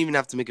don't even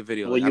have to make a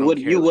video. Well, like,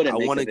 you wouldn't. I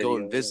want to go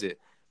and visit.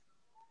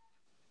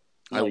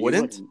 No, I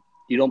wouldn't.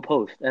 You don't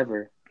post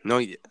ever. No,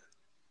 yeah.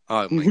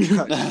 Oh my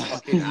god, you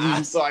fucking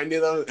asshole! I knew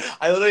that.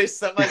 I literally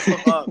set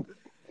myself up.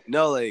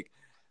 No, like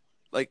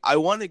I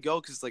want to go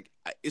because like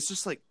it's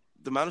just like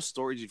the amount of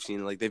stories you've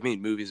seen. Like they've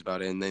made movies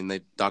about it and then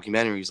like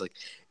documentaries. Like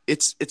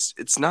it's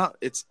not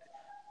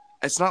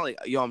like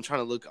yo. I'm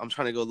trying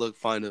to go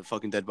find a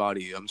fucking dead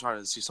body. I'm trying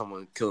to see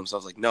someone kill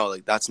themselves. Like no,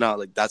 like that's not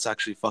like that's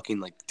actually fucking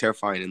like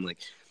terrifying and like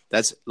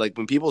that's like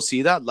when people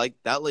see that like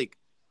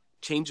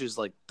changes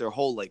like their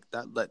whole like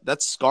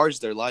that scars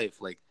their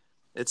life. Like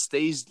it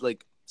stays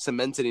like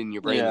cemented in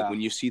your brain. Yeah. Like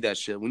when you see that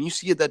shit, when you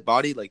see a dead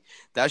body, like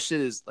that shit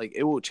is like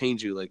it will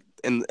change you. Like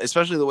and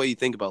especially the way you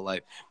think about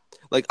life.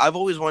 Like I've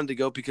always wanted to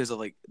go because of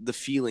like the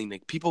feeling.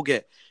 Like people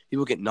get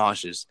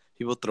nauseous,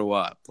 people throw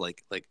up,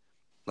 like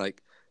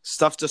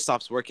stuff just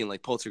stops working,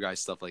 like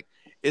poltergeist stuff. Like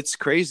it's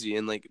crazy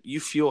and like you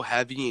feel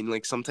heavy and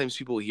like sometimes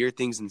people hear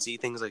things and see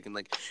things like and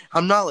like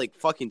I'm not like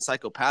fucking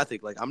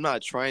psychopathic. Like I'm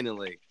not trying to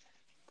like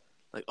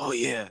oh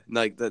yeah,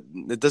 like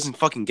that doesn't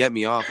fucking get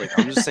me off. Like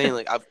I'm just saying,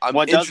 like I'm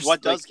what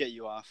does get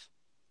you off?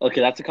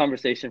 Okay, that's a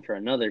conversation for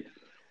another.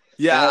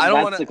 Yeah, I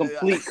don't want to.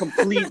 That's a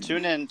complete.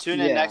 Tune in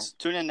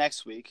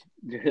next week.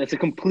 That's a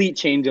complete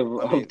change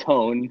of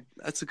tone.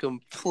 That's a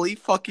complete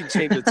fucking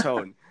change of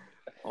tone.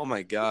 Oh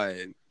my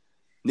god,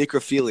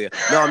 necrophilia.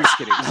 No, I'm just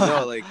kidding.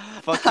 No, like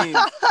fucking.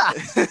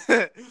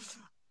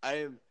 I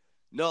am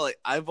no, like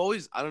I've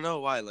always I don't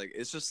know why, like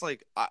it's just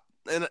like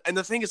and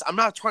the thing is I'm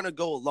not trying to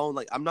go alone.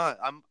 Like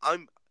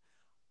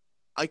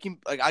I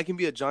can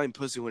be a giant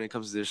pussy when it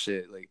comes to this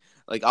shit.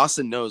 Like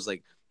Austin knows.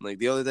 Like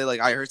the other day,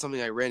 like I heard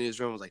something. I ran in his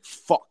room. I was like,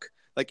 "Fuck!"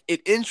 Like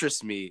it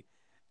interests me,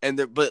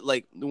 but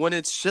like when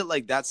it's shit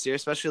like that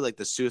serious, especially like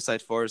the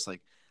suicide forest,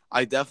 like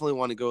I definitely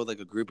want to go with like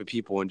a group of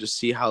people and just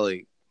see how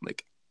like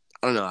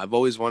I don't know. I've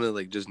always wanted to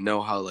like just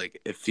know how like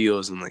it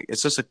feels and like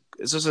it's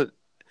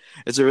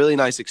a really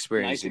nice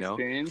experience, Nice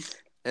experience.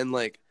 And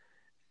like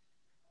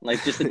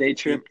just a day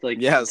trip.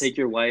 Like yes. take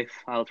your wife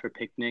out for a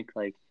picnic.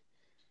 Like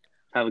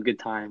have a good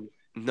time.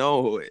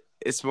 No,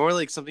 it's more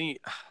like something.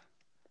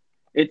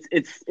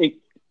 It.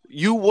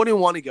 You wouldn't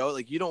want to go.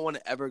 Like you don't want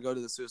to ever go to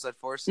the suicide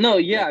forest. No,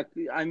 yeah.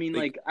 I mean,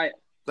 like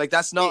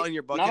that's not on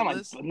your bucket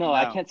list. No,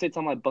 I can't say it's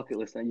on my bucket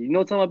list. And you know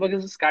what's on my bucket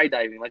list?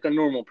 Skydiving, like a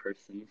normal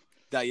person.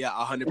 That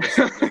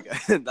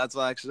 100%. That's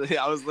what actually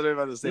I was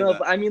literally about to say. No,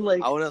 but I mean,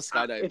 like I want to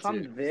skydive. If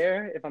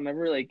I'm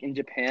ever like in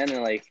Japan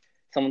and like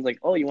someone's like,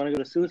 "Oh, you want to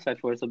go to suicide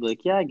forest?" I'll be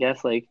like, "Yeah, I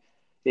guess." Like,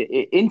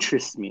 it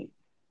interests me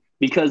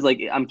because like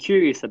I'm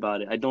curious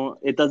about it.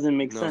 It doesn't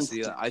make sense.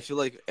 See, I feel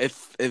like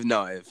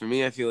for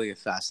me, I feel like it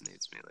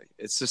fascinates me. Like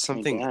it's just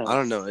something I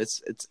don't know.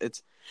 It's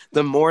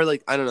the more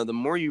like I don't know. The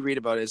more you read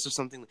about it, it's just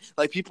something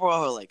like people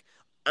are like,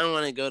 I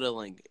want to go to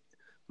like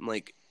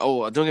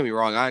oh, don't get me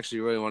wrong, I actually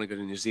really want to go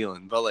to New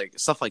Zealand, but like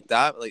stuff like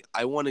that, like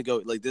I want to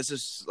go, like this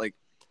is like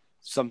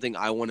something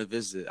I want to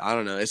visit. I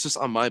don't know, it's just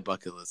on my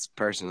bucket list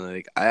personally.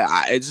 Like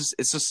it's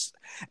just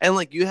and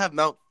like you have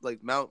Mount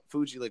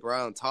Fuji like right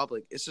on top,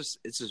 like it's just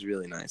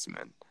really nice,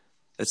 man.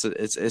 It's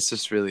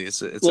just really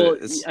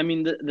I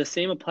mean the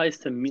same applies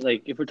to me.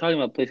 Like if we're talking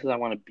about places I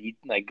want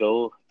to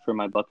go for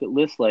my bucket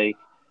list, like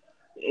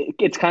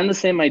it's kind of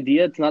the same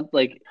idea. It's not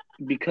like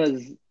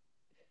because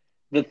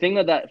the thing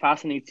that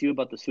fascinates you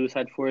about the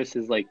suicide forest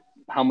is like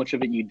how much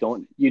of it you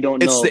don't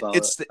know about.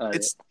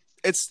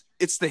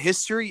 It's the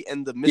history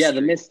and the mystery. Yeah,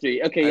 the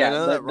mystery. Okay, yeah,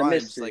 the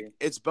mystery. Like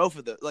it's both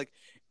of them. Like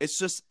it's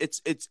just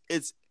it's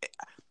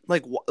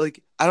like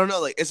I don't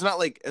know. Like it's not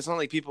like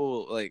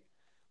people like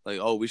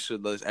oh we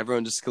should let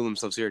everyone just kill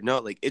themselves here. No,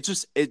 like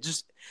it's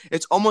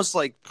almost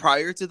like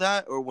prior to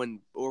that or when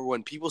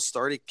people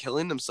started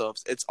killing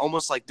themselves, it's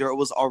almost like there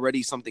was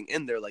already something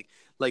in there. Like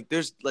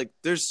there's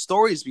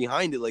stories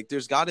behind it. Like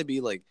there's got to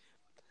be like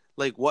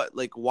what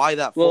like why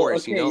that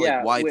forest, okay,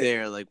 like why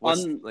there, like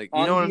what's like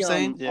you know what I'm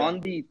saying?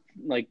 On the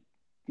like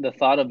the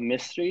thought of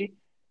mystery,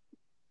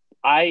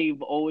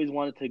 I've always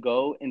wanted to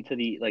go into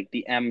the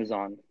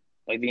Amazon,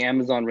 like the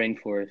Amazon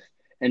rainforest,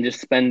 and just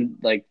spend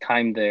like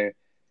time there,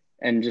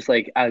 and just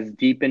like as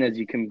deep in as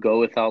you can go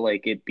without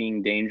like it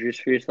being dangerous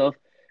for yourself.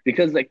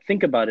 Because like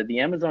think about it, the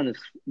Amazon is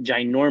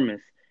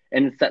ginormous,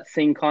 and it's that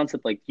same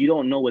concept. Like you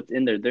don't know what's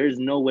in there. There's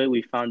no way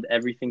we found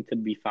everything to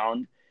be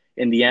found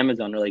in the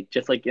Amazon, or like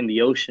just like in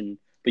the ocean.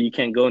 But you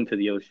can't go into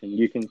the ocean.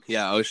 You can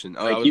ocean.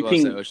 Oh, like, I was about to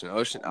say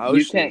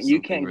ocean.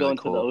 You can't go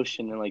into the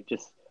ocean and like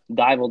just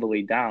dive all the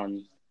way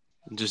down.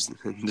 Just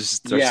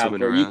start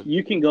swimming around.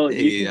 You can go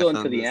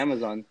into the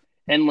Amazon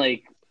and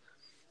like.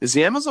 Is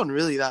the Amazon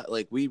really that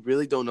like we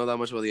really don't know that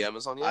much about the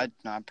Amazon yet?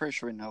 I'm pretty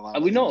sure we know a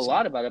lot. We know a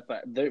lot about it,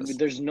 but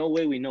there's no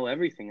way we know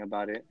everything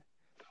about it.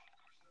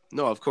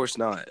 No, of course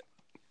not.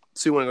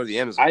 So you want to go to the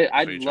Amazon?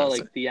 I'd love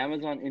like the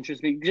Amazon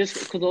interests me just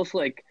because also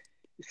like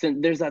since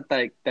there's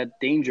that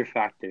danger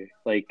factor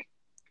like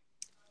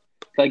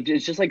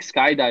it's just like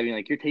skydiving.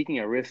 Like you're taking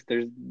a risk.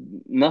 There's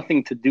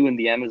nothing to do in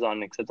the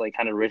Amazon except like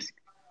kind of risk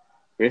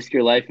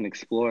your life and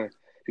explore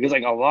because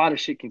like a lot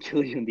of shit can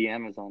kill you in the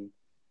Amazon.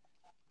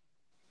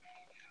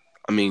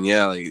 I mean,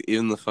 yeah, like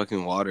even the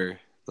fucking water,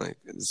 like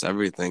it's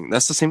everything.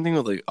 That's the same thing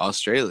with like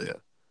Australia.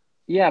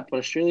 Yeah, but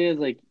Australia is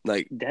like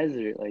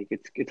desert. Like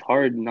it's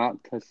hard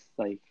not to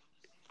like.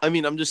 I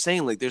mean, I'm just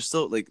saying, like there's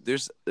still like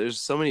there's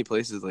so many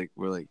places like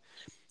where like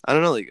I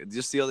don't know, like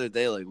just the other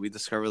day, like we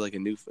discovered like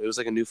it was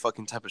like a new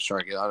fucking type of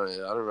shark. I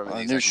don't remember.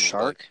 A new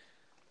shark?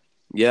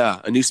 Yeah,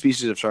 a new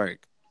species of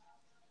shark.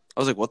 I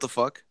was like, what the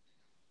fuck?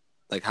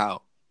 Like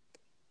how?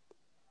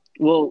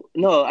 Well,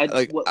 no, I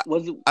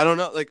don't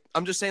know. Like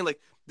I'm just saying,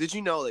 like. Did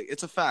you know, like,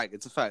 it's a fact.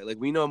 Like,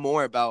 we know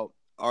more about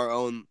our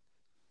own,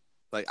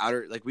 like,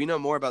 we know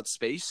more about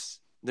space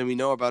than we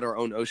know about our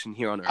own ocean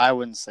here on Earth. I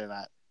wouldn't say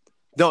that.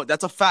 No,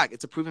 that's a fact.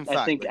 It's a proven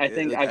fact. I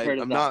think I've heard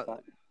of that. I'm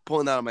not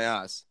pulling that out of my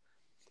ass.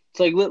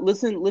 So, like,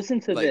 listen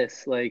to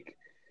this. Like,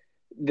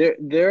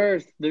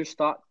 there's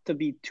thought to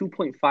be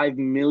 2.5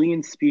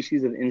 million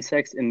species of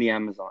insects in the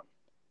Amazon.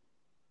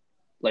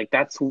 Like,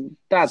 that's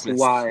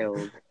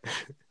wild.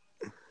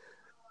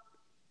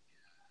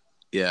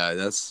 Yeah,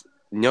 that's...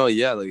 No,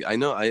 yeah, like I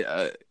know,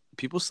 I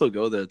people still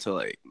go there to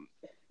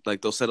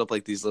like they'll set up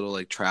like these little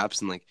like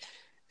traps and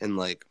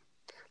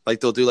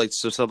they'll do like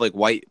set up like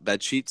white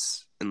bed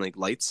sheets and like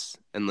lights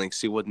and like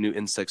see what new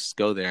insects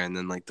go there and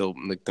then like they'll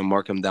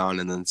mark them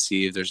down and then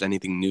see if there's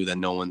anything new that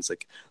no one's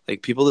like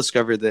people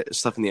discover that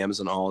stuff in the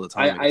Amazon all the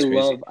time.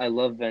 I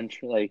love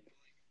venture like.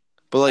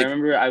 But like I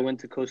remember I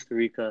went to Costa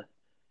Rica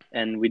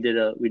and we did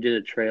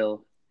a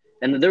trail,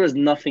 and there was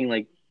nothing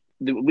like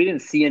we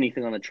didn't see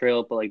anything on the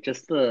trail, but like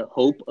just the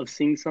hope of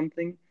seeing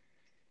something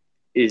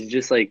is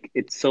just like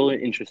it's so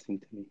interesting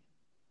to me.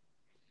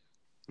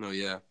 No,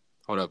 yeah.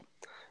 Hold up.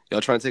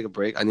 Y'all trying to take a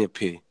break? I need a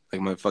pee.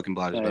 Like my fucking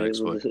bladder's about to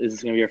explode. Is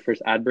this gonna be our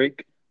first ad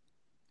break?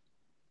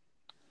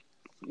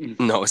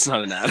 No, it's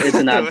not an ad. It's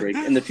an ad break.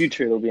 In the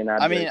future, it'll be an ad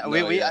break. I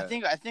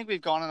mean, I think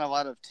we've gone on a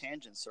lot of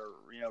tangents or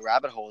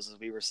rabbit holes, as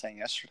we were saying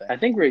yesterday. I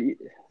think we're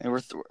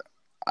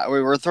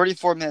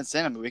 34 minutes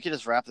in. I mean, we could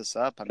just wrap this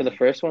up. For the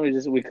first one,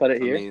 we cut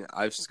it here.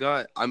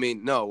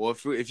 No. Well,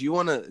 if you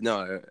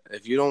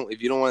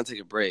don't want to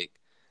take a break,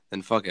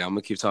 then fuck it. I'm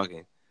gonna keep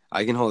talking.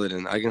 I can hold it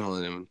in.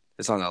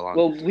 It's not that long.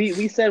 Well,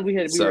 we said we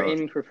were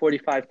aiming for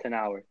 45 to an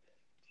hour.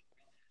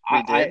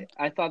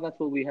 I thought that's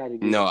what we had to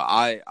do. No,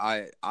 I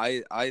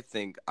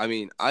think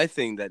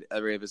that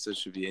every episode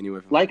should be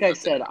anywhere from. Like I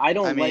said, I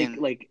don't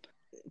like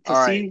to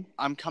all see. Right,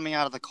 I'm coming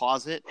out of the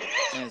closet,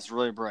 and it's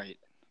really bright.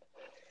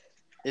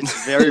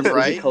 It's very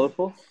bright. Is it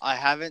colorful? I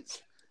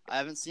haven't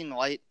seen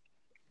light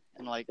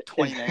in like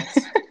 20 minutes.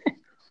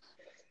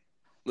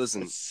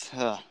 Listen,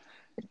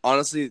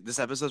 honestly, this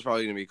episode's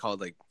probably gonna be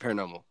called like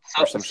paranormal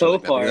or some so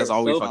shit like far. That. That's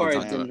all we so fucking far,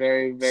 talked it's been about.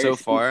 very, very so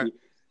spooky. far.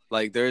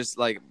 Like there's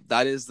like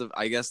that is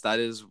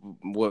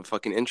what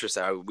fucking interests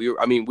us.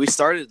 We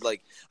started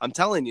like I'm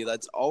telling you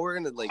that's all we're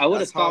gonna like. I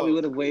would have thought we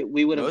would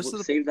have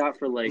saved that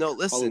for like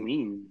listen.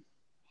 Halloween.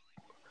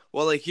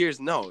 Well, like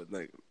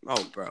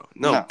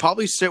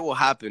probably shit will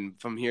happen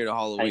from here to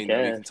Halloween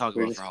that we can talk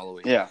about for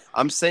Halloween. Yeah,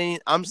 I'm saying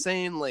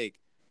like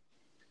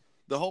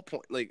the whole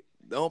point like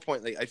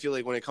I feel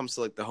like when it comes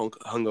to like the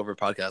hungover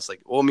podcast, like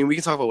we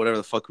can talk about whatever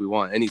the fuck we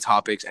want, any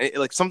topics,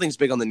 like something's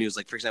big on the news.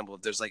 Like for example,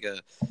 if there's like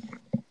a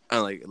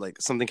like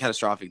something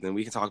catastrophic, then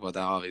we can talk about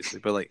that obviously.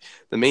 But like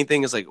the main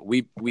thing is like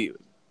we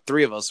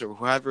three of us or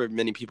however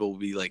many people will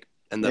be like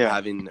end up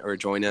having or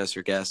join us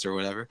or guest or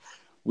whatever.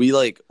 We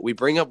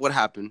bring up what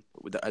happened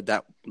with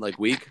that like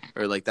week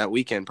or like that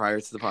weekend prior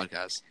to the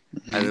podcast,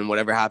 and then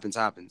whatever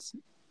happens.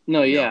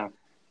 No, yeah.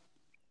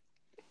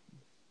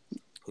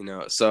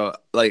 So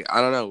like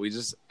I don't know.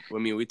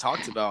 We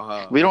talked about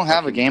how we don't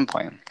have a game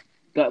plan.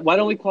 Why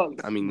don't we call?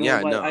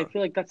 No. I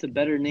feel like that's a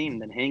better name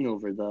than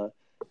Hangover.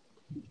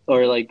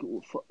 Or like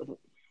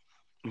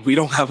we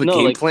don't have a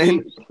game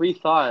plan. Free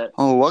thought.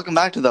 Oh, welcome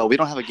back to we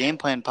don't have a game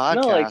plan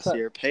podcast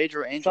here.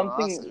 Pedro, Angel,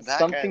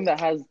 something that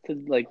has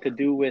to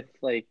do with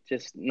like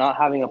just not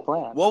having a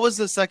plan. What was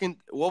the second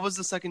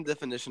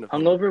definition of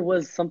hungover?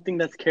 Was something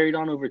that's carried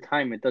on over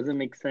time. It doesn't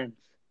make sense.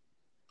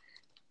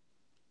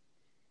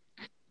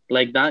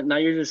 Like now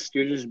you're just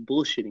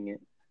bullshitting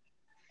it.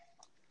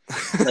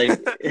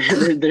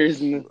 Like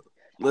there's no.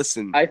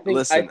 Listen. I think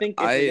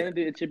if you're gonna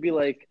do it, should be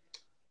like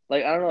I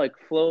don't know, like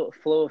flow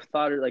of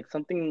thought or like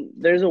something.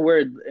 There's a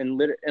word in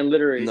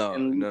literature.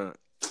 No.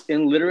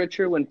 In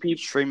literature, when people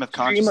stream of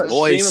consciousness.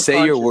 Boys,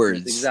 say your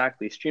words.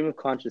 Exactly, stream of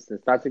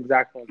consciousness. That's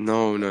exactly.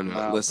 No.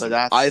 Listen,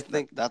 I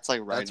think that's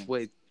like writing. That's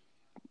way.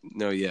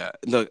 No, yeah.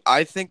 Look,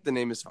 I think the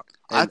name is fine.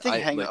 I think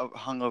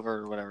hungover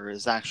or whatever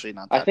is actually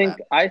not that bad.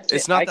 I think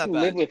it's not I that can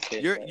bad. Live with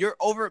it, you're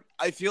over.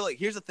 I feel like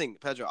here's the thing,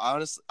 Pedro.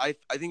 Honestly, I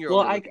think you're.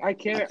 Well, over I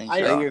care.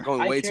 I think you're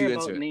going way too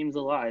into it. Names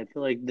a lot. I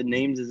feel like the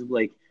names is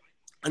like.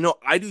 I know.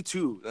 I do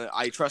too.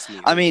 I trust me.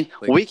 I mean,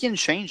 we can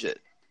change it.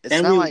 It's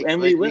not like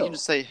we will. We can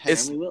just say, "Hey,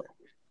 we will."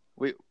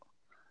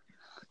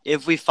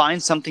 If we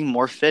find something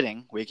more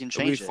fitting, we can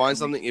change it. If we find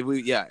something,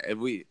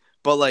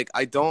 but like,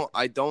 I don't,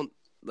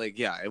 like,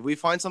 yeah. If we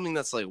find something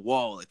that's like,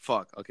 whoa, like,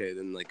 fuck, okay,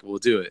 then like we'll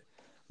do it.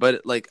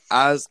 But like,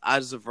 as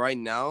of right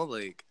now,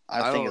 like,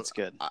 I think it's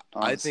good.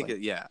 I think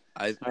it, yeah.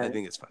 I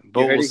think it's fine.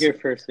 But you heard it here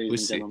first,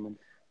 ladies and gentlemen.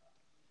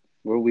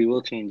 We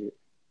will change it.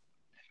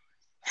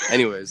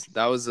 Anyways,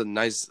 that was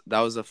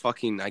a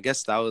fucking. I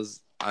guess that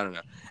was. I don't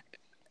know.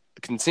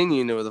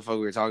 Continuing to what the fuck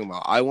we were talking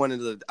about, I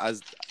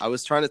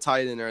was trying to tie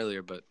it in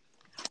earlier, but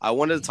I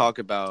wanted to talk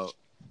about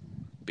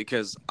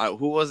because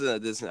who was it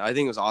at this? I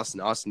think it was Austin.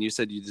 Austin, you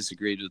said you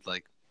disagreed with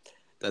like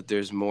that.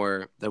 There's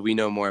more that we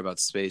know more about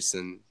space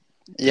than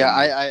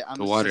I'm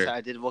the water.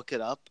 I did look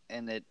it up,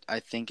 and I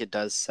think it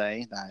does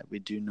say that we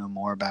do know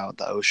more about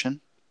the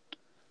ocean.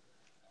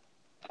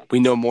 We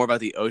know more about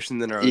the ocean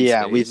than our own space.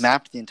 Space. We've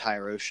mapped the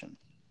entire ocean.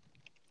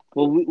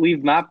 Well,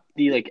 we've mapped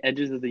the like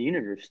edges of the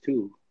universe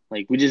too.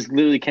 Like we just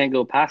literally can't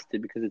go past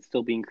it because it's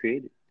still being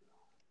created.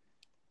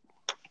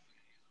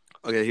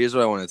 Okay, here's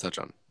what I want to touch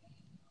on.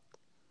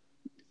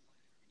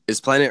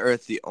 Is planet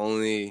Earth the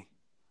only?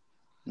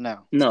 No.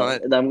 No.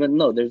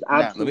 There's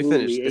absolutely. Let me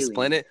finish. Aliens. Is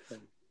planet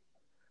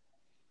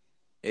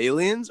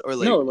aliens or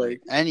like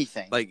like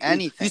anything? Like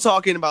anything? You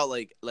talking about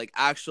like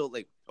actual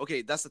like?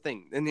 Okay, that's the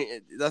thing. And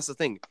that's the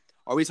thing.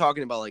 Are we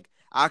talking about like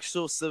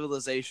actual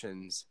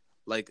civilizations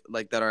like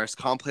that are as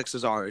complex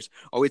as ours?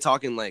 Are we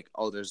talking like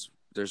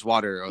there's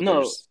water? Or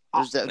no.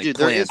 Dude,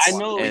 there is. I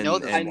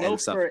know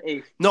for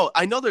a. No,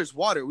 I know there's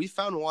water. We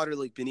found water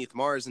like beneath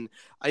Mars, and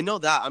I know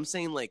that. I'm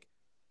saying like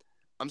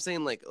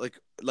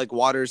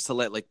waters to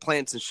let like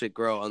plants and shit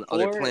grow on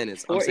other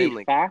planets. I'm saying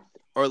like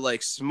or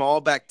like small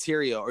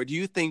bacteria, or do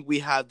you think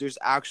there's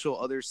actual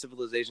other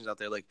civilizations out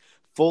there like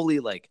fully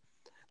like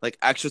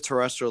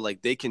extraterrestrial,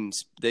 like they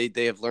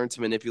have learned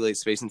to manipulate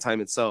space and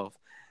time itself,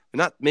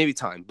 not maybe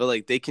time, but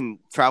like they can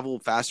travel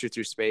faster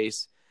through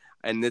space,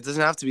 and it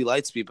doesn't have to be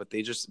light speed, but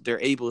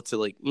they're able to,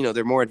 like,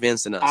 they're more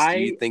advanced than us. Do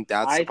you think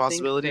that's a I think for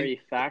possibility?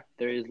 a fact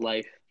there is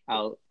life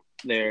out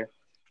there.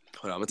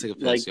 Hold on, I'm gonna take a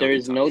piss. Like, there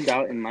is no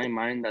doubt in my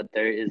mind that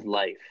there is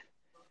life.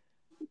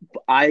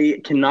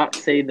 I cannot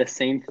say the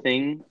same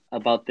thing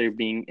about there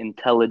being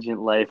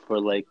intelligent life or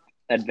like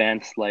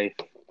advanced life,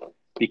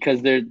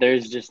 because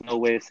there's just no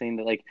way of saying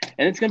that, like,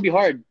 and it's gonna be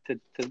hard to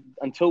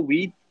until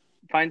we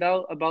find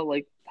out about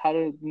like how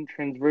to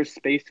traverse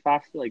space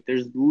faster. Like,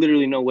 there's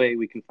literally no way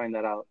we can find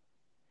that out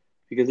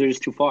because they're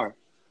just too far.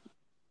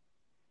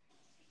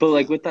 But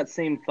like, with that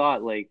same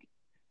thought, like,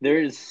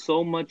 there is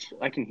so much.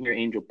 I can hear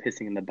Angel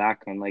pissing in the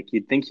background. Like,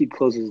 you'd think he'd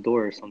close his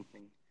door or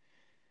something.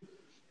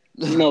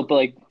 No,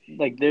 but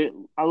like there.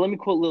 Let me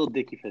quote Lil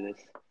Dicky for this.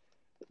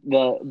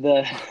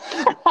 The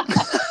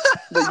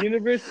the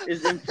universe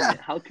is infinite.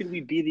 How could we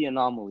be the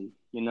anomaly?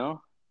 You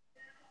know.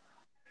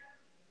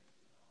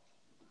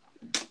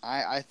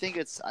 I think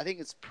it's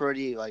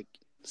pretty like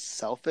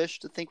selfish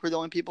to think we're the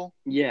only people.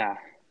 Yeah.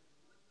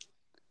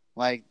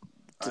 Like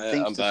to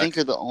think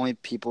you're the only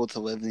people to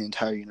live in the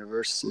entire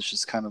universe is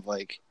just kind of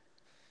like.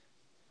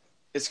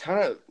 It's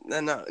kind of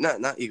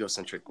not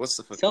egocentric. What's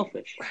the fuck?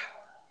 Selfish.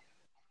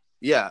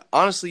 Yeah,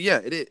 honestly, yeah.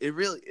 It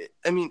really.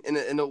 I mean,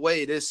 in a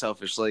way, it is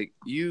selfish. Like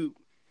you,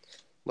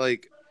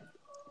 like,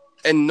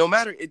 and no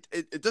matter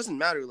it doesn't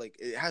matter. Like,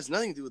 it has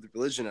nothing to do with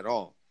religion at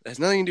all. It has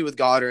nothing to do with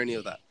God or any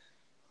of that.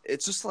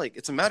 It's just like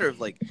it's a matter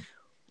of like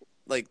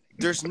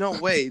there's no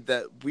way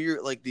that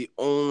we're like the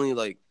only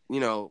like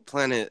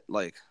planet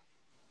like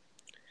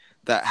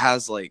that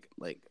has like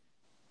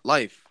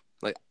life.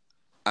 Like,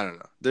 I don't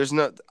know. There's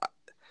no.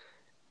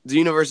 The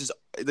universe is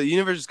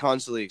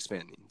constantly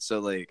expanding. So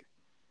like.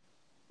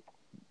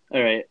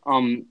 All right.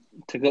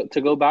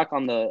 To go back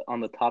on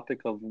the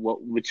topic of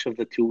which of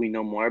the two we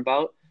know more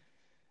about.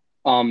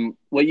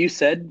 What you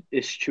said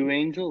is true,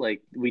 Angel.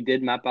 Like, we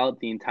did map out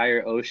the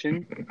entire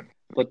ocean,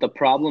 but the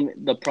problem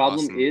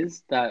Awesome.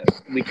 is that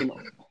we can.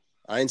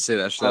 I didn't say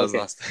that shit. That was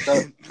last.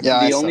 So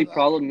Yeah, the only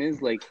problem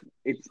is like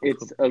it's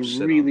a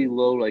really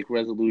low like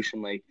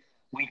resolution. Like,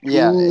 we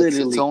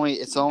literally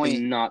it's only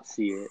cannot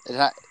see it.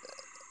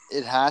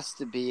 It has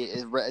to be.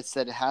 It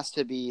said it has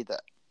to be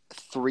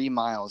 3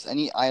 miles.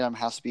 Any item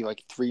has to be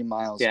like 3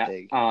 miles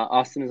big.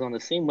 Austin is on the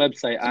same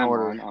website I'm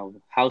on, of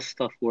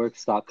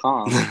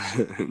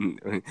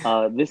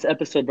howstuffworks.com. This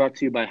episode brought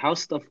to you by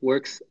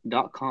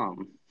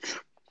howstuffworks.com.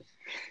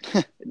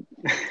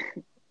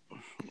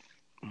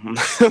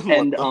 And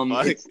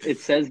it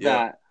says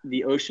that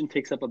the ocean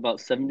takes up about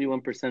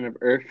 71% of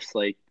Earth's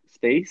like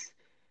space,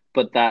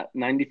 but that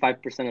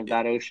 95% of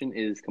that ocean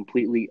is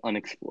completely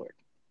unexplored.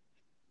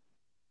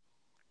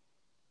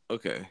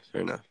 Okay,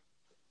 fair enough.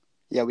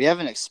 Yeah, we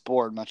haven't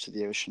explored much of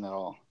the ocean at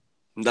all.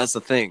 That's the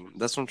thing.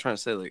 That's what I'm trying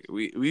to say. Like,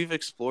 we've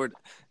explored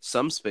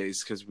some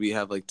space because we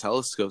have like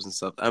telescopes and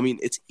stuff. I mean,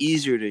 it's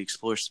easier to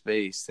explore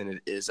space than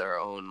it is our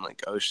own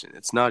like ocean.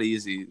 It's not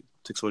easy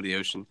to explore the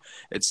ocean.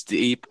 It's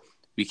deep.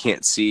 We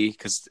can't see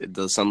because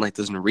the sunlight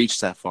doesn't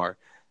reach that far.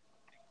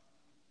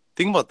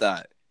 Think about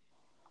that.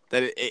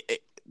 That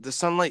the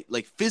sunlight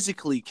like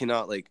physically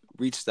cannot like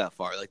reach that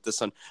far, like the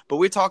sun. But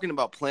we're talking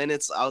about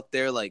planets out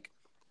there like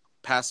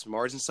past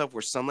Mars and stuff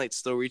where sunlight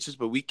still reaches,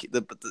 but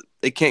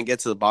it can't get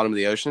to the bottom of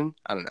the ocean.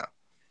 I don't know.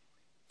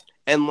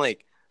 And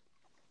like,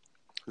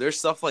 there's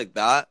stuff like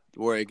that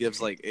where it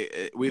gives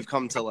like we've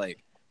come to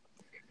like.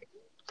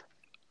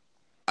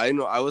 I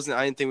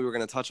didn't think we were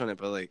gonna touch on it,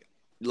 but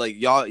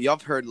like y'all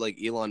have heard like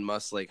Elon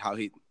Musk, like how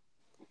he.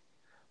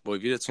 Boy,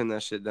 if you just turn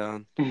that shit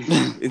down,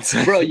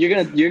 bro, you're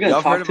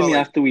gonna talk to me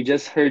after we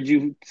just heard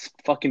you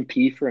fucking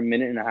pee for a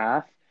minute and a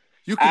half.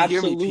 You can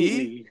hear me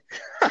pee.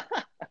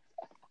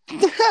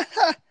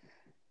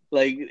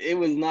 Like, it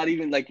was not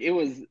even like it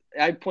was.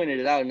 I pointed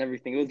it out and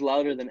everything. It was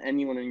louder than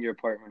anyone in your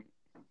apartment.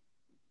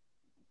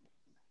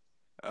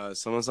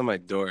 Someone's on my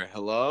door.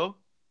 Hello.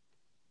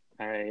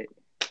 All right.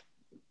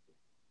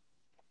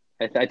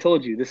 I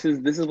told you this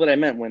is what I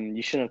meant when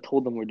you shouldn't have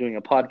told them we're doing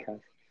a podcast.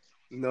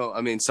 No,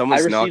 I mean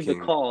someone's knocking. I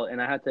received the call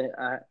and I had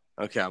to.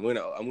 Okay, I'm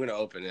gonna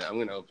open it. I'm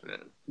gonna open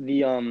it.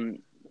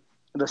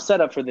 The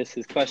setup for this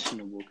is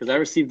questionable because I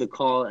received the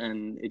call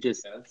and it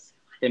just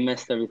it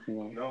messed everything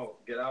up. No,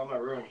 get out of my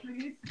room.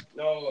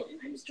 No,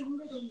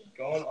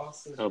 go on,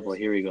 Austin. Oh boy,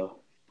 here we go.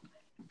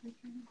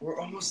 We're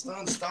almost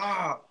done.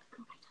 Stop.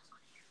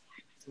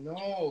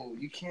 No,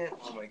 you can't.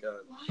 Oh my god.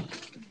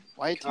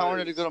 Why are you telling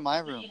her to go to my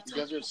room? You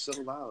guys are so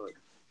loud.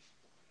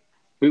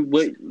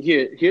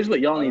 Here's what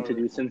y'all need to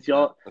do since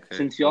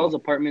y'all's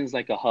apartment is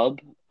like a hub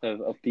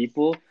of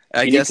people.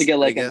 You need to get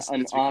like an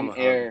on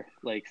air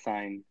like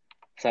sign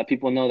so that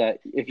people know that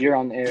if you're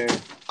on air.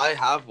 I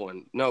have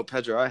one. No,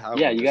 Pedro, I have one.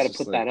 Yeah, you got to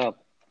put that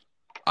up.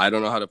 I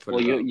don't know how to put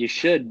it up. Well, you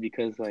should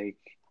because like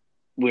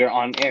we're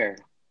on air.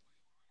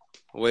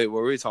 Wait,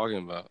 what were we talking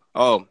about?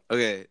 Oh,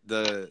 okay.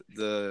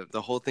 The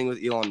whole thing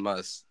with Elon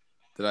Musk.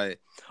 Did I?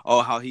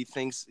 Oh, how he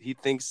thinks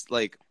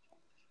like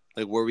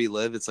where we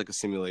live, it's like a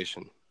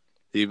simulation.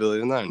 Do you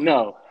believe in that? Or no?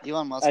 No,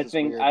 Elon Musk I is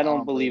think weird. I I don't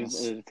don't believe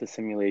believe this. it's a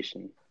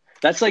simulation.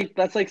 That's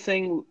like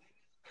saying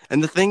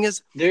And the thing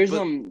is, there's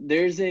but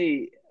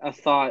a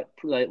thought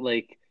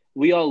like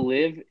we all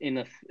live in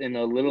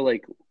a little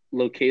like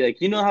locate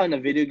like you know how in a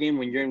video game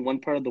when you're in one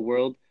part of the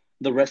world,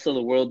 the rest of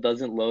the world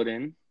doesn't load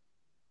in.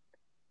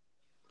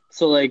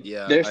 So like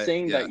they're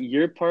saying yeah. that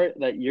your part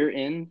that you're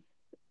in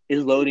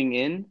is loading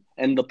in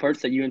and the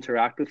parts that you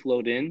interact with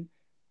load in.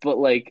 But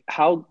like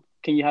how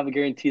can you have a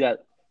guarantee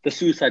that the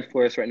Suicide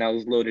Forest right now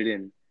is loaded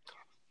in?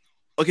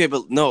 Okay,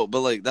 but no,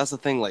 but like that's the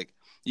thing. Like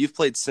you've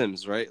played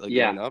Sims, right? Like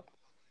Yeah. growing up,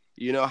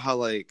 you know how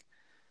like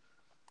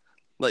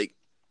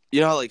you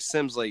know how like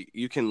Sims like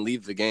you can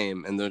leave the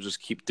game and they'll just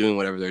keep doing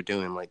whatever they're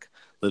doing, like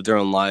live their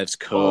own lives,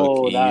 cook,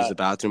 Oh, use the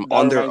bathroom that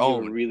on their reminds me of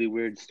a own. really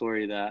weird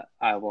story that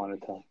I want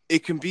to tell. It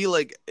can be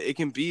like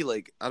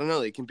I don't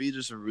know, it can be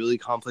just a really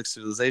complex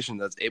civilization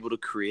that's able to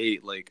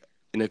create like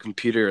in a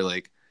computer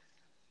like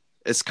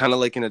it's kind of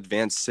like an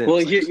advanced Well,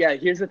 Sims,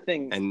 like, here's the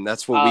thing. and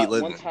that's what we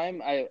live One in.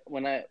 time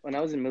when I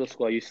was in middle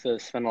school, I used to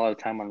spend a lot of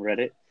time on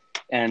Reddit,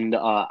 and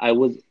I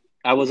was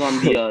on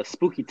the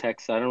spooky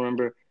text. I don't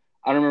remember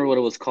what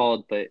it was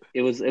called, but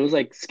it was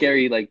like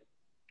scary like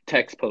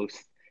text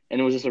post,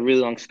 and it was just a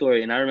really long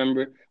story. And I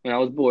remember when I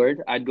was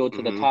bored, I'd go to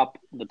Hmm.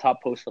 the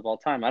top post of all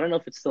time. I don't know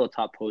if it's still a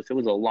top post. It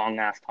was a long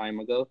ass time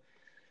ago,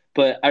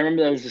 but I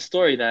remember there was a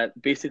story that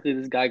basically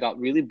this guy got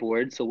really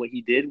bored. So what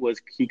he did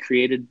was he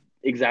created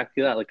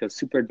exactly that, like a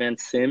super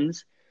advanced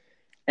Sims,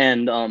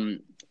 and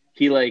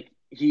he like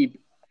he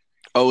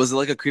Oh, was it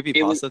like a creepy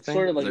it was pasta thing?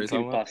 sort of Is that like what a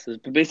you're talking about? creepypasta,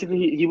 but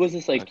basically he was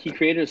just like he Okay.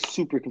 created a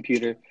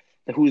supercomputer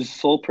whose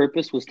sole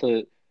purpose was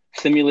to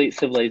simulate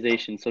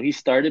civilization. So he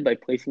started by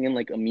placing in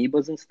like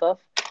amoebas and stuff,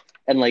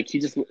 and like he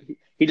just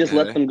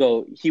let Okay. them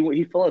go.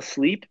 He fell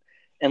asleep,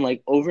 and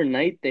like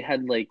overnight they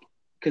had like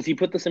because he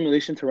put the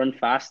simulation to run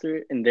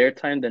faster in their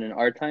time than in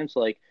our time. So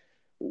like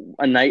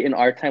a night in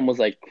our time was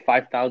like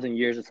 5,000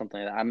 years or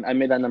something like that. I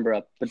made that number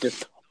up, but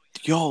just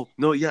Yo,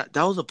 no, yeah,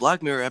 that was a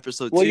Black Mirror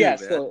episode well, too, yeah. man.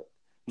 So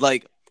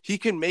Like he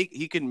can make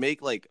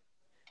like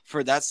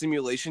for that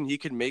simulation, he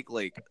could make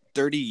like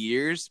 30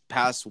 years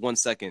past 1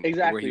 second where he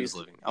exactly. was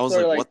living. I was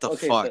Sort like, of what like the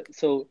okay, fuck?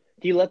 so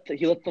he let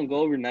them go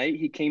overnight.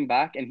 He came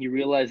back and he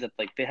realized that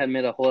like they had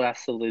made a whole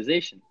ass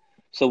civilization.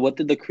 So what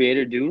did the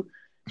creator do?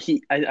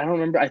 I don't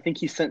remember. I think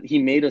he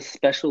made a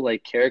special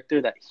like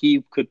character that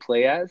he could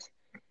play as,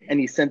 and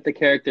he sent the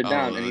character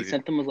down and Oh, he okay.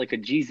 sent them as like a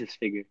Jesus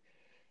figure.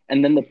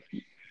 And then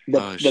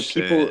Oh shit.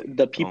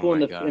 the Oh people my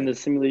in god. the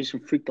simulation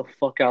freaked the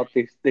fuck out.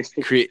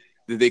 Create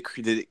did they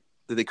create like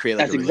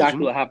That's a exactly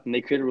religion? what happened.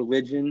 They created a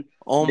religion.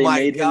 Oh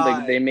my They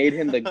god. made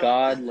him the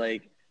god.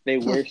 Like they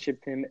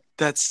worshipped him.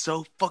 That's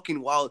so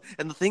fucking wild.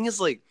 And the thing is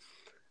like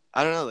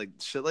I don't know, like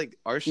shit like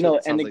our No,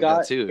 shit and sounds like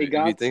that too. If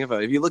you think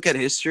about it. If you look at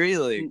history,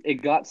 like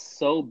it got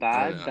so I don't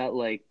bad know. that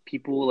like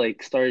people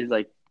like started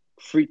like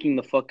freaking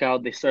the fuck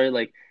out. They started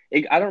like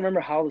I don't remember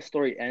how the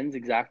story ends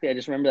exactly. I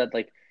just remember that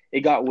like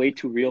it got way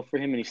too real for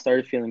him and he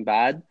started feeling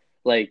bad,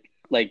 like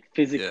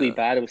physically Yeah.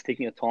 bad. It was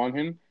taking a toll on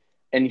him,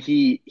 and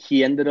he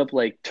ended up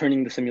like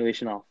turning the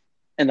simulation off,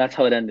 and that's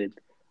how it ended.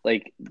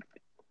 Like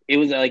it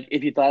was like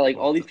if you thought like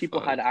all What these the people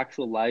fuck? had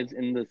actual lives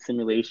in the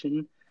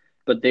simulation,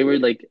 but they were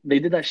like they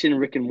did that shit in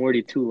Rick and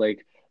Morty too,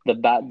 like the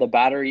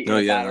battery No,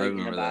 yeah, I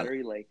remember that.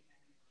 like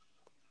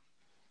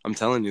I'm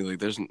telling you, like,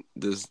 there's,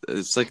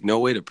 it's like no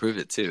way to prove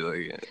it too.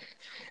 Like,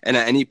 and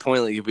at any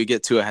point, like, if we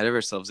get too ahead of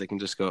ourselves, they can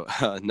just go,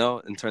 no,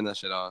 and turn that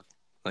shit off.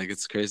 Like,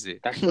 it's crazy.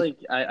 that's like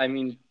I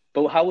mean,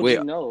 but how would Wait,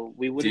 we know?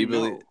 We do you wouldn't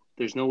believe? know.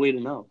 There's no way to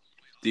know.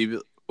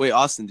 Wait,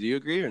 Austin, do you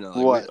agree or not?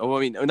 Like, What? oh, I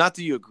mean, not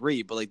do you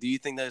agree, but like, do you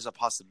think there's a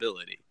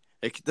possibility?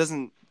 Like, it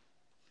doesn't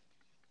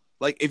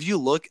like if you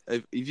look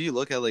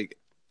at like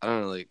I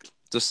don't know, like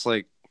just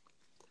like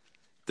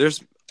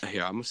there's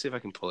here. I'm gonna see if I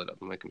can pull it up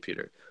on my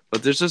computer.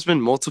 But there's just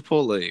been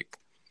multiple like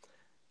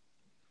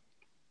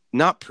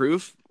not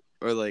proof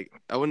or like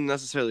I wouldn't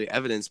necessarily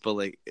evidence, but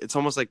like it's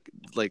almost like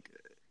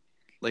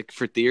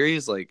for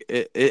theories, like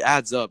it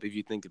adds up if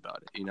you think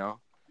about it, you know?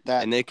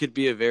 That And it could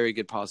be a very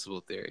good possible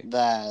theory.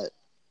 that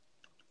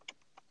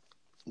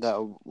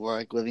that we're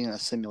like living in a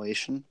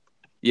simulation?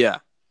 Yeah.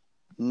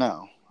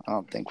 No, I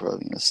don't think we're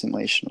living in a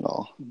simulation at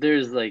all.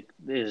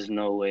 There's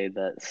no way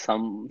that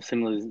some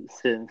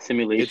It's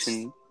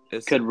simulation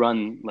it's could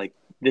run like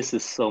this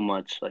is so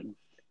much like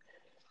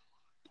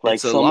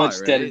it's a so lot, much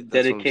right?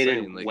 That's what I'm dedicated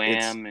saying. Like it's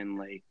wham and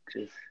like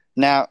just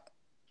Now,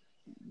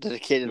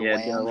 dedicated yeah a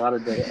wham. lot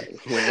of wham,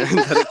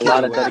 a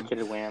lot dedicated of wham.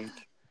 dedicated wham.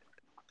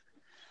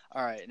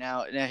 All right,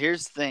 now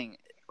here's the thing.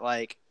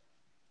 Like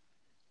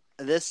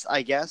this,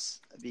 I guess,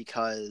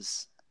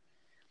 because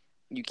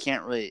you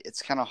can't really.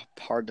 It's kind of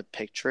hard to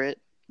picture it,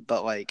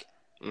 but like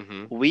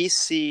Mm-hmm. we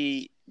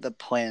see the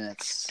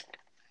planets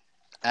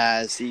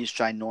as these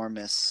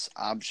ginormous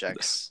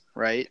objects,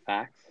 right?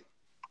 Facts.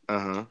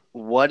 Uh-huh.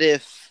 What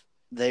if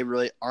they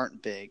really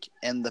aren't big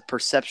and the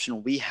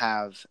perception we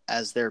have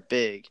as they're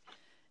big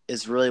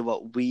is really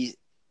what we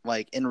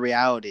like in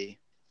reality.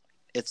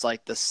 It's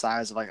like the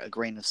size of like a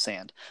grain of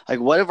sand. Like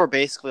what if we're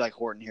basically like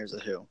Horton Hears a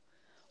Who?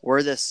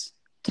 We're this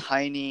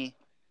tiny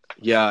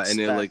Yeah, and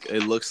speck.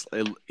 it looks.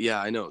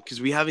 Yeah, I know, because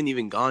we haven't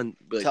even gone.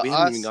 Like To we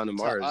haven't even us, gone to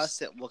Mars. to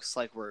us, it looks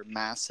like we're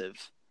massive,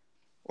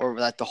 or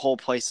that the whole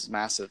place is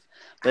massive.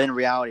 But in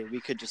reality, we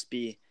could just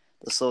be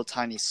this little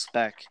tiny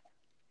speck.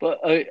 But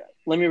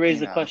let me raise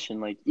You the know. question.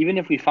 Like, even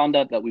if we found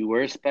out that we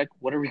were a speck,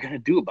 what are we gonna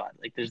do about it?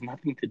 Like, there's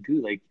nothing to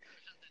do. Like,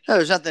 No,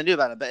 there's nothing to do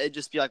about it. But it'd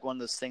just be like one of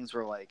those things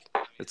where like,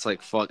 It's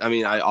like fuck. I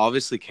mean, I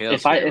obviously chaos.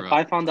 if I would if I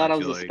erupt, found out I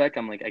was feel a like. speck,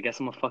 I'm like, I guess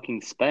I'm a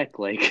fucking speck.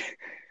 Like,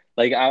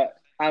 like That's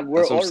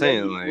what I'm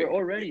saying. we're Like,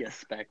 already a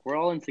speck. We're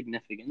all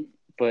insignificant.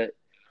 But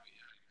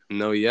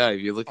no, yeah.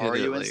 If you look are at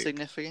it, you like,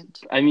 insignificant?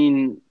 I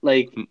mean,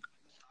 like,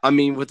 I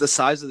mean, with the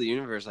size of the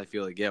universe, I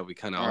feel like yeah, we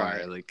kind of All are.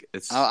 right. Like,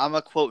 it's I'm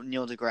gonna quote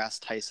Neil deGrasse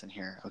Tyson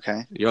here.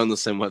 Okay. you're on the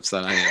same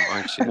website I am,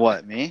 aren't you?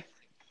 What, me?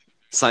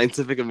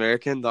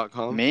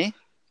 Scientificamerican.com. Me?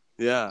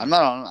 Yeah. I'm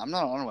not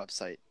on a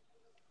website.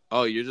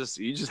 Oh, you just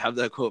have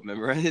that quote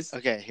memorized?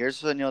 Okay,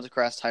 here's what Neil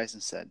deGrasse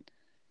Tyson said.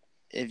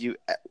 If you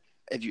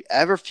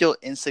ever feel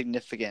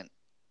insignificant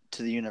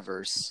to the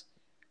universe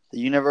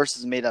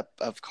is made up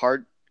of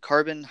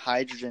carbon,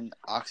 hydrogen,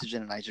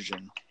 oxygen, and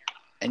nitrogen.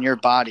 And your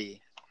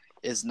body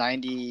is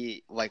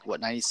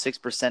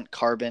 96%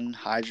 carbon,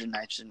 hydrogen,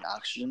 nitrogen,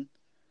 oxygen.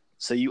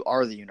 So you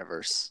are the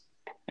universe.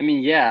 I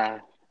mean, yeah,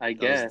 I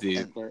That was guess.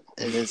 deep. But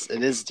It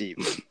is deep.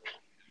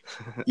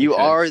 You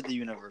Okay. are the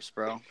universe,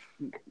 bro.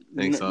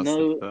 Thanks, Austin.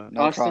 no,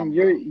 No Austin,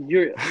 problem,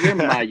 you're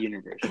my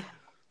universe.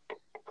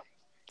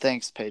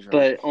 Thanks, Pedro.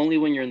 But only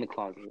when you're in the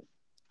closet.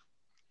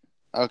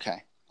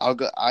 Okay, I'll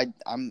go. I'm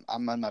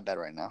on my bed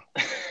right now,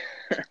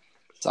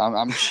 so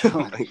I'm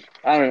chilling.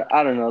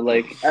 I don't know.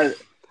 Like, I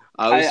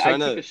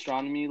took to.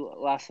 astronomy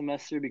last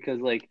semester because,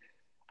 like,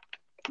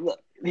 look,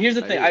 here's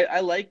the thing. I- I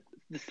like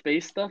the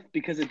space stuff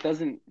because it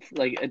doesn't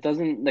like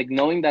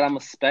knowing that I'm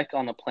a speck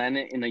on a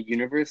planet in a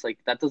universe, like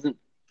that doesn't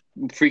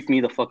freak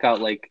me the fuck out.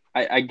 Like,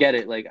 I get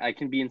it. Like, I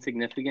can be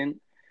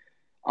insignificant.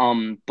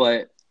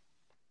 But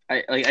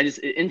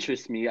it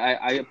interests me.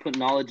 I put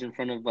knowledge in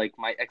front of like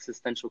my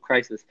existential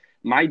crisis.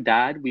 My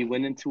dad, we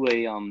went into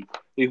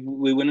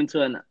we went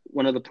into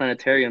one of the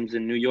planetariums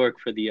in New York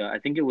for the I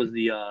think it was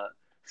the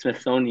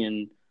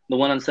Smithsonian, the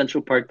one on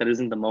Central Park that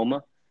isn't the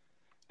MoMA,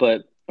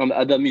 but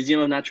the Museum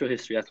of Natural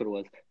History. That's what it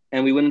was.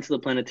 And we went into the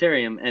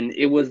planetarium, and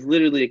it was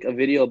literally like a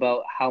video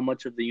about how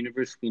much of the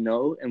universe we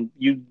know. And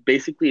you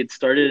basically it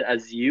started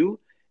as you,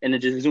 and it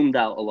just zoomed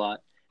out a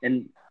lot.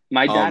 And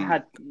my dad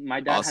had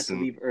to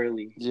Austin. leave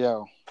early.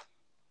 Yo,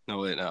 No,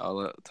 wait, no, I'll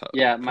let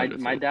Yeah,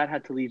 my dad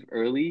had to leave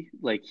early.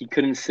 Like he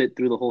couldn't sit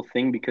through the whole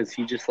thing because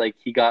he just like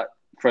he got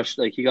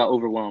frustrated, like he got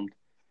overwhelmed.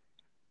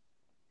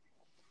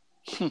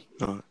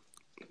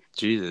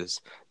 Jesus.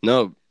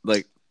 No,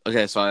 like,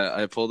 okay, so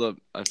I pulled up,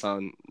 I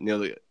found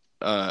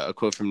a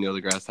quote from Neil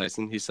deGrasse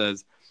Tyson. He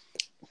says,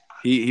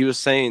 he was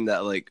saying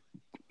that, like,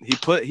 he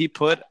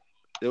put,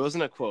 it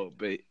wasn't a quote,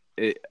 but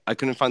I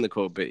couldn't find the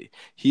quote, but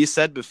he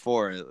said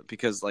before,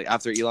 because, like,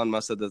 after Elon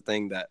Musk said the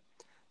thing that,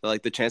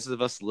 like, the chances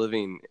of us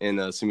living in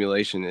a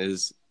simulation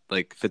is,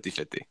 like,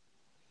 50-50.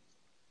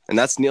 And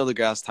that's Neil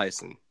deGrasse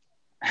Tyson.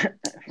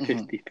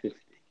 50-50.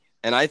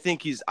 And I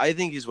think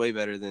he's way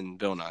better than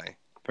Bill Nye.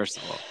 First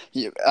of all,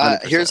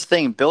 here's the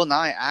thing: Bill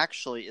Nye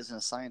actually isn't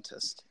a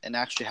scientist, and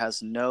actually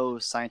has no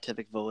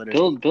scientific validity.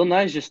 Bill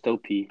Nye's just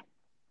OP.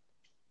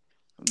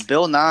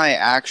 Bill Nye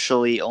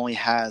actually only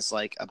has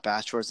like a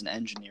bachelor's in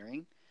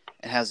engineering,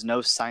 and has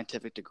no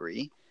scientific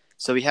degree.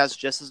 So he has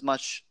just as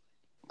much,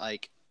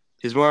 like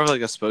he's more of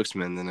like a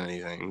spokesman than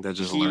anything that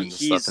just learns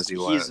the stuff as he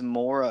learns.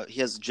 He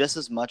has just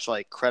as much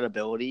like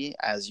credibility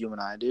as you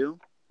and I do.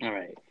 All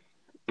right.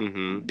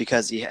 Mm-hmm.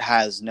 Because he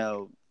has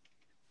no,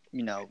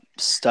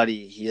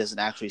 study. He hasn't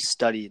actually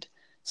studied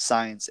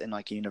science in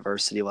like a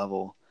university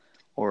level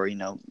or,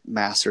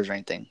 master's or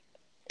anything.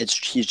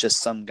 He's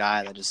just some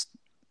guy that just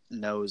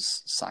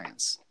knows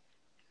science.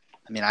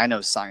 I mean, I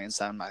know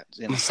science. I'm not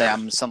going to say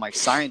I'm some like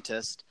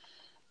scientist,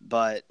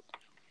 but,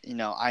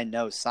 I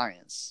know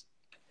science.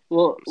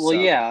 Well, So,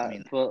 yeah. I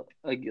mean, but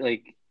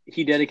like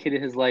he dedicated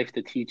his life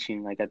to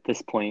teaching. Like at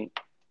this point,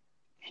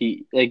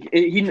 he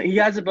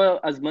has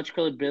about as much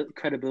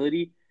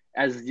credibility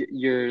as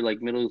your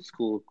like middle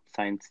school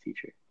science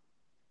teacher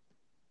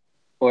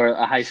or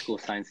a high school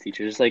science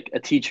teacher. Just like a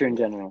teacher in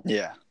general.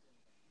 yeah.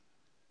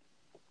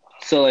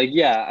 So like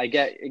yeah, I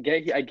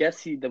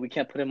guess that we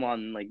can't put him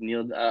on like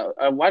Neil.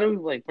 Why do we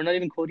like we're not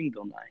even quoting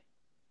Bill Nye?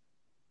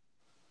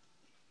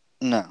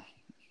 No.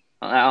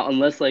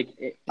 Unless How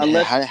did Bill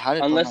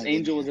Nye get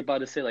Angel was here? about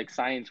to say like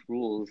science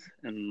rules,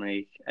 and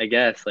like I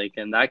guess like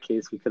in that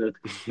case we could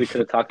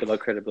have talked about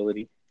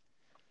credibility.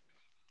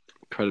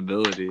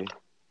 Credibility.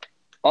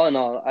 All in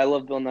all, I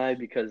love Bill Nye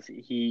because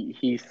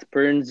he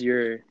spurns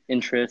your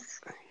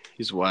interests.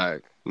 He's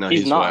whack. No,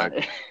 He's not.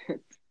 whack.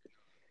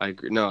 I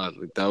agree. No,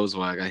 that was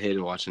whack. I hated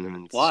watching him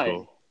in Why?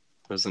 school.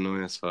 It was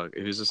annoying as fuck.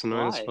 It was just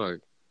annoying as Why? fuck.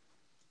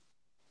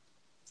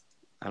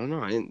 I don't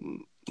know.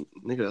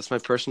 Nigga, that's my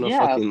personal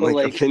Yeah, fucking but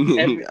like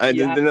opinion. I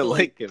you have didn't to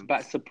like him.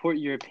 support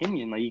your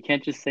opinion. Like you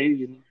can't just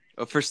say.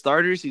 For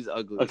starters, he's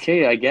ugly.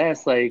 Okay, I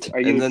guess. Like, are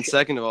you? And then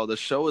second of all, the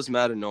show was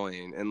mad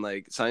annoying, and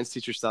like science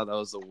teachers thought that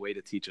was the way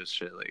to teach us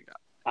shit. Like,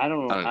 I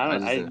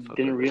just fuck didn't with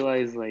it.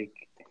 realize like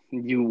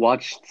you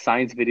watched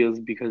science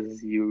videos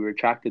because you were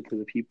attracted to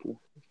the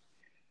people.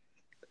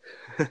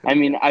 I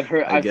mean, I've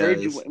heard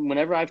you. guess.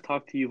 Whenever I've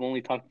talked to you, you've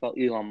only talked about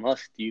Elon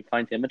Musk. Do you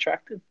find him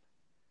attractive?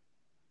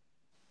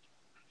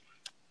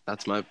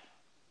 That's my.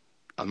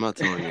 I'm not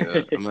telling you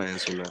that. I'm not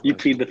answering that. You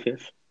question. plead the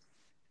fifth,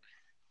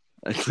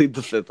 I plead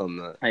the fifth on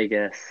that. I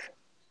guess.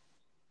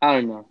 I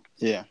don't know.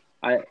 Yeah.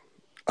 Are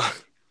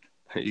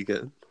you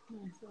good?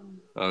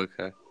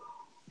 Okay.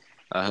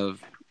 I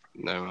have.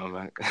 No,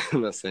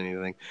 I'm not saying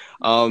anything.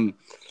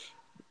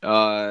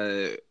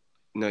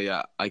 No,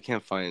 yeah, I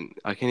can't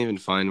even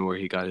find where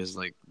he got his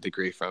like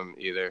degree from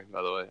either.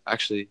 By the way,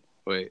 actually,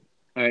 wait.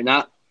 All right,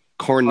 now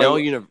Cornell Are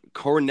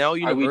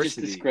University. are we just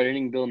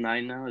discrediting Bill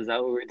Nye now? Is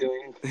that what we're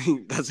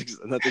doing? That's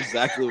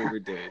exactly what we're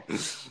doing.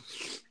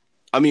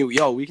 I mean,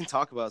 yo, we can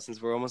talk about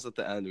since we're almost at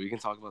the end. We can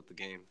talk about the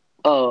game.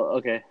 Oh,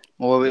 okay.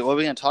 Well, what are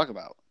we gonna talk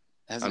about?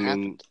 It hasn't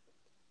happened.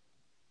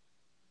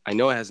 I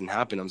know it hasn't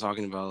happened. I'm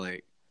talking about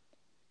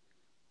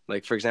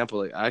like for example,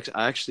 like I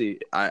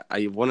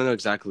want to know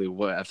exactly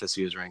what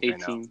FSU is ranked right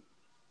now. 18.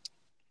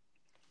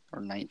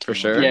 Or 19. For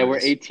sure? Yeah, we're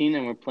 18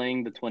 and we're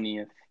playing the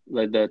 20th,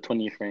 like the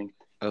 20th ranked.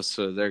 Oh,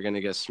 so they're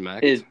gonna get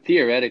smacked.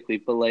 Theoretically,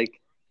 but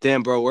like,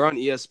 damn, bro, we're on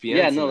ESPN.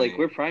 yeah, no, tonight. like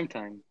we're prime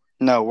time.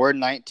 No, we're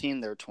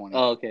 19. They're 20.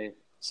 Oh, okay.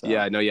 So.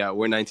 Yeah, no, yeah,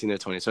 we're 19 to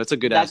 20, so it's a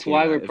good. That's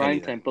why we're if prime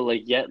anything. time. But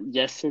like,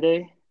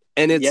 yesterday,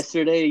 and UM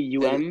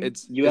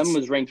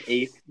was ranked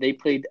 8th. They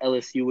played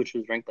LSU, which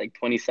was ranked like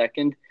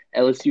 22nd.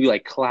 LSU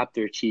like clapped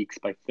their cheeks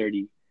by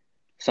 30,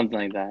 something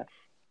like that.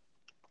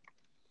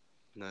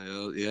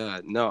 No, yeah,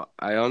 no.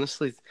 I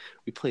honestly,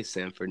 we play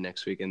Samford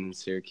next week and then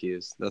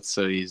Syracuse. That's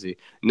so easy.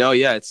 No,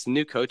 yeah, it's the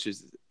new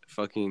coach's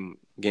fucking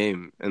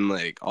game and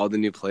like all the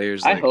new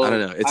players. Like, I don't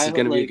know, it's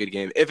gonna be a good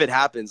game if it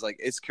happens. Like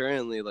it's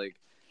currently like,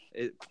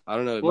 I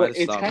don't know.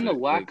 It's kind of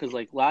whack because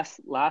like last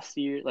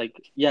year,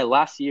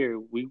 last year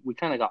we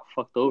kind of got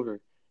fucked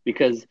over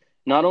because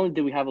not only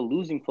did we have a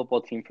losing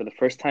football team for the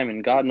first time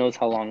in God knows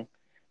how long,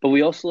 but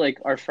we also like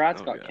our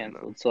frats got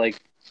canceled. No. So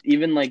like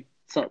even like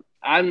so.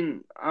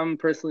 I'm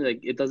personally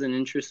like it doesn't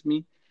interest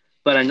me,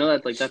 but I know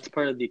that like that's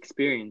part of the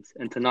experience.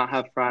 And to not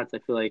have frats, I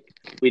feel like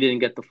we didn't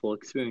get the full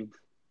experience.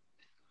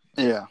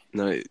 Yeah.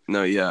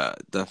 No, yeah,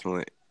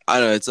 definitely.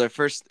 I don't know. It's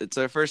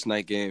our first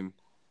night game.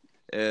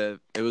 It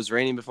was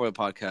raining before the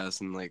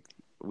podcast, and like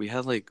we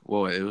had like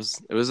it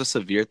was a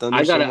severe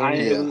thunderstorm.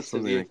 It was a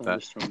severe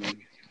thunderstorm.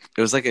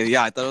 It was like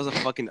I thought it was a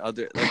fucking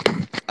other. Like,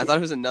 I thought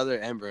it was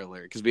another Amber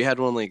Alert because we had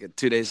one like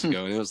 2 days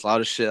ago, and it was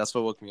loud as shit. That's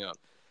what woke me up.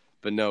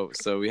 But no,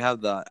 so we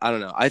have that. I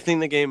don't know. I think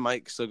the game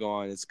might still go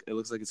on. It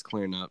looks like it's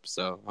clearing up.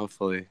 So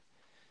hopefully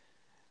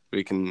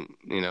we can,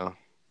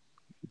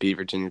 beat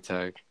Virginia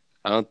Tech.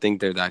 I don't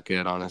think they're that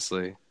good,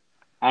 honestly.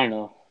 I don't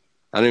know.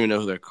 I don't even know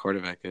who their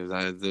quarterback is.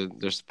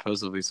 They're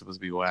supposed to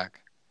be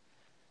whack.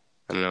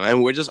 I don't know.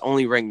 And we're just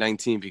only ranked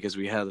 19 because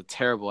we had a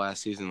terrible ass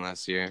season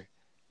last year.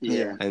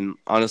 Yeah. And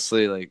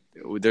honestly, like,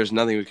 there's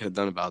nothing we could have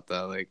done about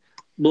that. Like,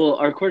 well,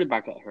 our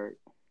quarterback got hurt.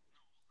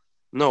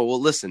 No,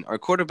 well, listen, our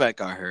quarterback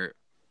got hurt.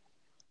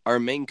 Our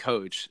main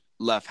coach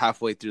left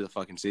halfway through the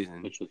fucking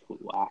season, which was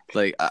whack.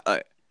 Like,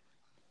 I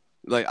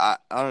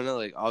don't know.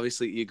 Like,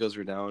 obviously, egos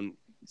were down,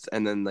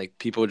 and then like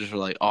people just were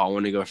like, "Oh, I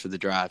want to go for the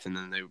draft," and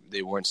then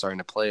they weren't starting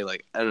to play.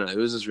 Like, I don't know. It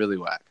was just really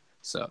whack.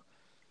 So,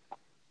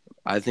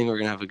 I think we're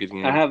gonna have a good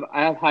game. I have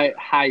higher.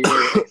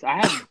 I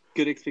had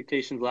good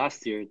expectations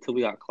last year until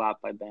we got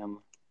clapped by Bama.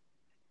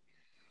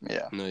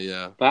 Yeah. No,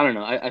 yeah. But I don't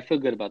know. I feel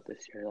good about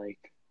this year. Like,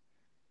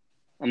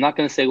 I'm not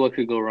gonna say what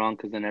could go wrong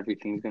because then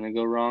everything's gonna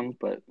go wrong,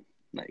 but.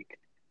 Like,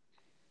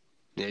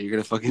 yeah, you're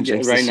gonna fucking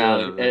jinx right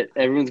now.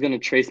 Everyone's gonna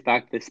trace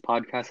back this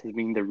podcast as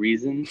being the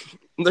reason.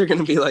 They're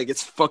gonna be like,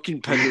 "It's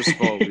fucking Pender's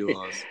fault we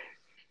lost."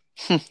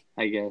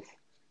 I guess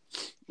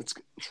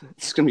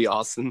it's gonna be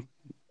Austin.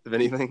 If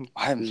anything,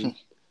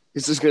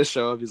 he's just gonna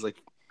show up. He's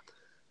like,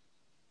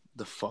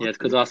 "The fuck." Yeah, it's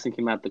because Austin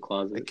came out the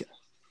closet.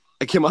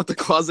 I came out the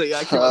closet. Yeah,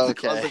 I came out the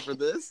closet for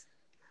this.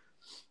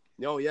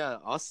 No, yeah,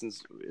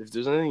 Austin's. If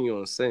there's anything you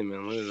want to say,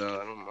 man, let it out.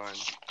 I don't mind.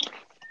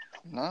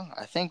 No,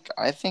 I think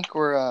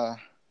we're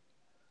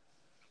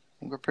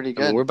pretty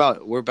good. I mean,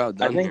 we're about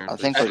done here. I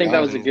think that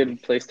was a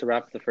good place to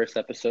wrap the first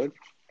episode.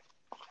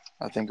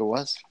 I think it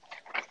was.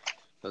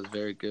 That was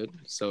very good.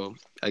 So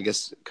I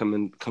guess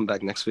come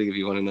back next week if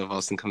you want to know if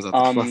Austin comes out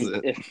the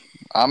closet.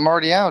 I'm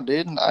already out,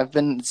 dude. I've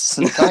been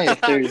since night.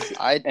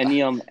 I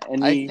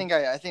think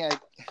I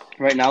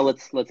right now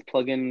let's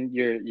plug in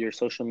your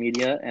social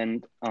media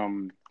and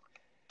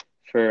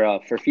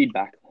for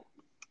feedback.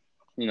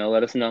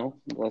 Let us know.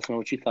 Let us know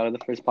what you thought of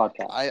the first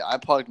podcast. I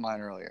plugged mine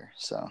earlier,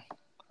 so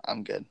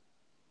I'm good.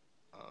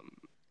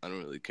 I don't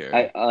really care.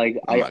 I'm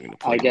not gonna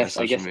plug my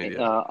social media.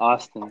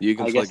 Austin. You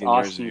can plug in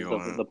yours if you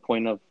want. The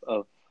point of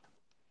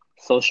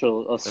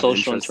social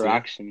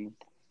interaction.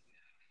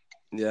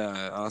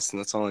 Yeah, Austin,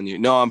 that's all on you.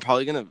 No,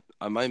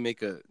 I might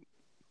make a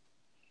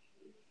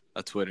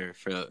Twitter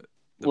for the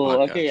Well,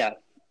 podcast. okay, yeah.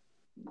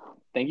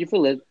 Thank you for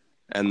listening.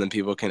 And then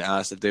people can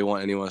ask if they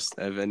want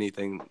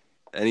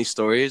any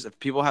stories. If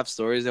people have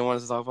stories they want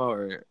us to talk about,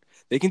 or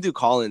they can do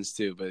call-ins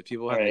too. But if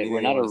people have anything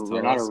they want us to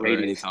we're tell not us a or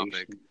radio any station.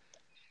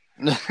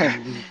 topic.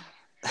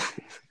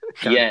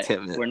 God Yet.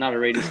 damn it. We're not a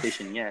radio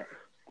station yet.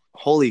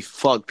 Holy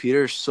fuck,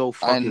 Peter's so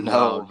fucking know.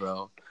 loud,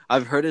 bro.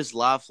 I've heard his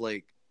laugh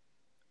like,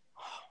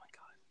 oh my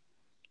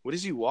god. What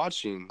is he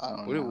watching? I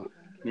don't What know.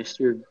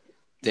 Mr.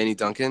 Danny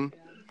Duncan?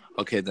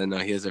 Okay, then no,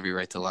 he has every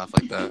right to laugh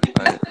like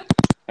that.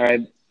 All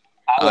right.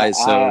 All right,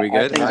 so are we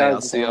good? think All right, that I'll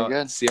was-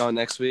 see y'all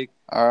next week.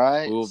 All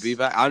right. We'll be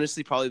back.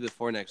 Honestly, probably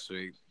before next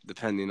week,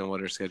 depending on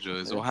what our schedule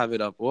is. We'll have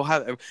it up.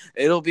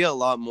 It'll be a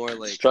lot more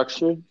like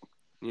Structured.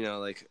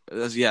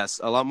 Yes,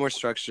 a lot more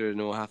structured, and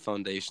we'll have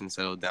foundation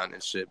settled down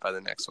and shit by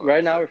the next one.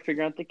 Right now, we're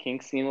figuring out the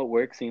kinks, seeing what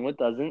works, seeing what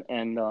doesn't,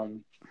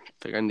 and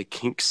Figuring the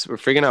kinks. We're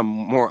figuring out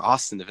more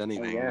Austin, if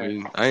anything.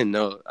 yeah. I didn't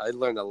know. I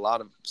learned a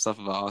lot of stuff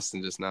about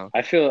Austin just now.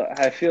 I feel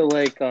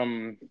like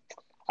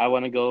I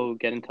want to go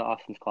get into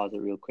Austin's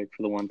closet real quick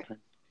for the one time.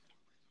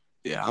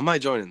 Yeah, I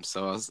might join him.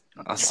 So I'll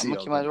I'm see gonna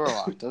y'all keep my then. door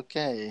locked.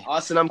 Okay.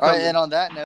 Austin, I'm All right, coming. and on that note.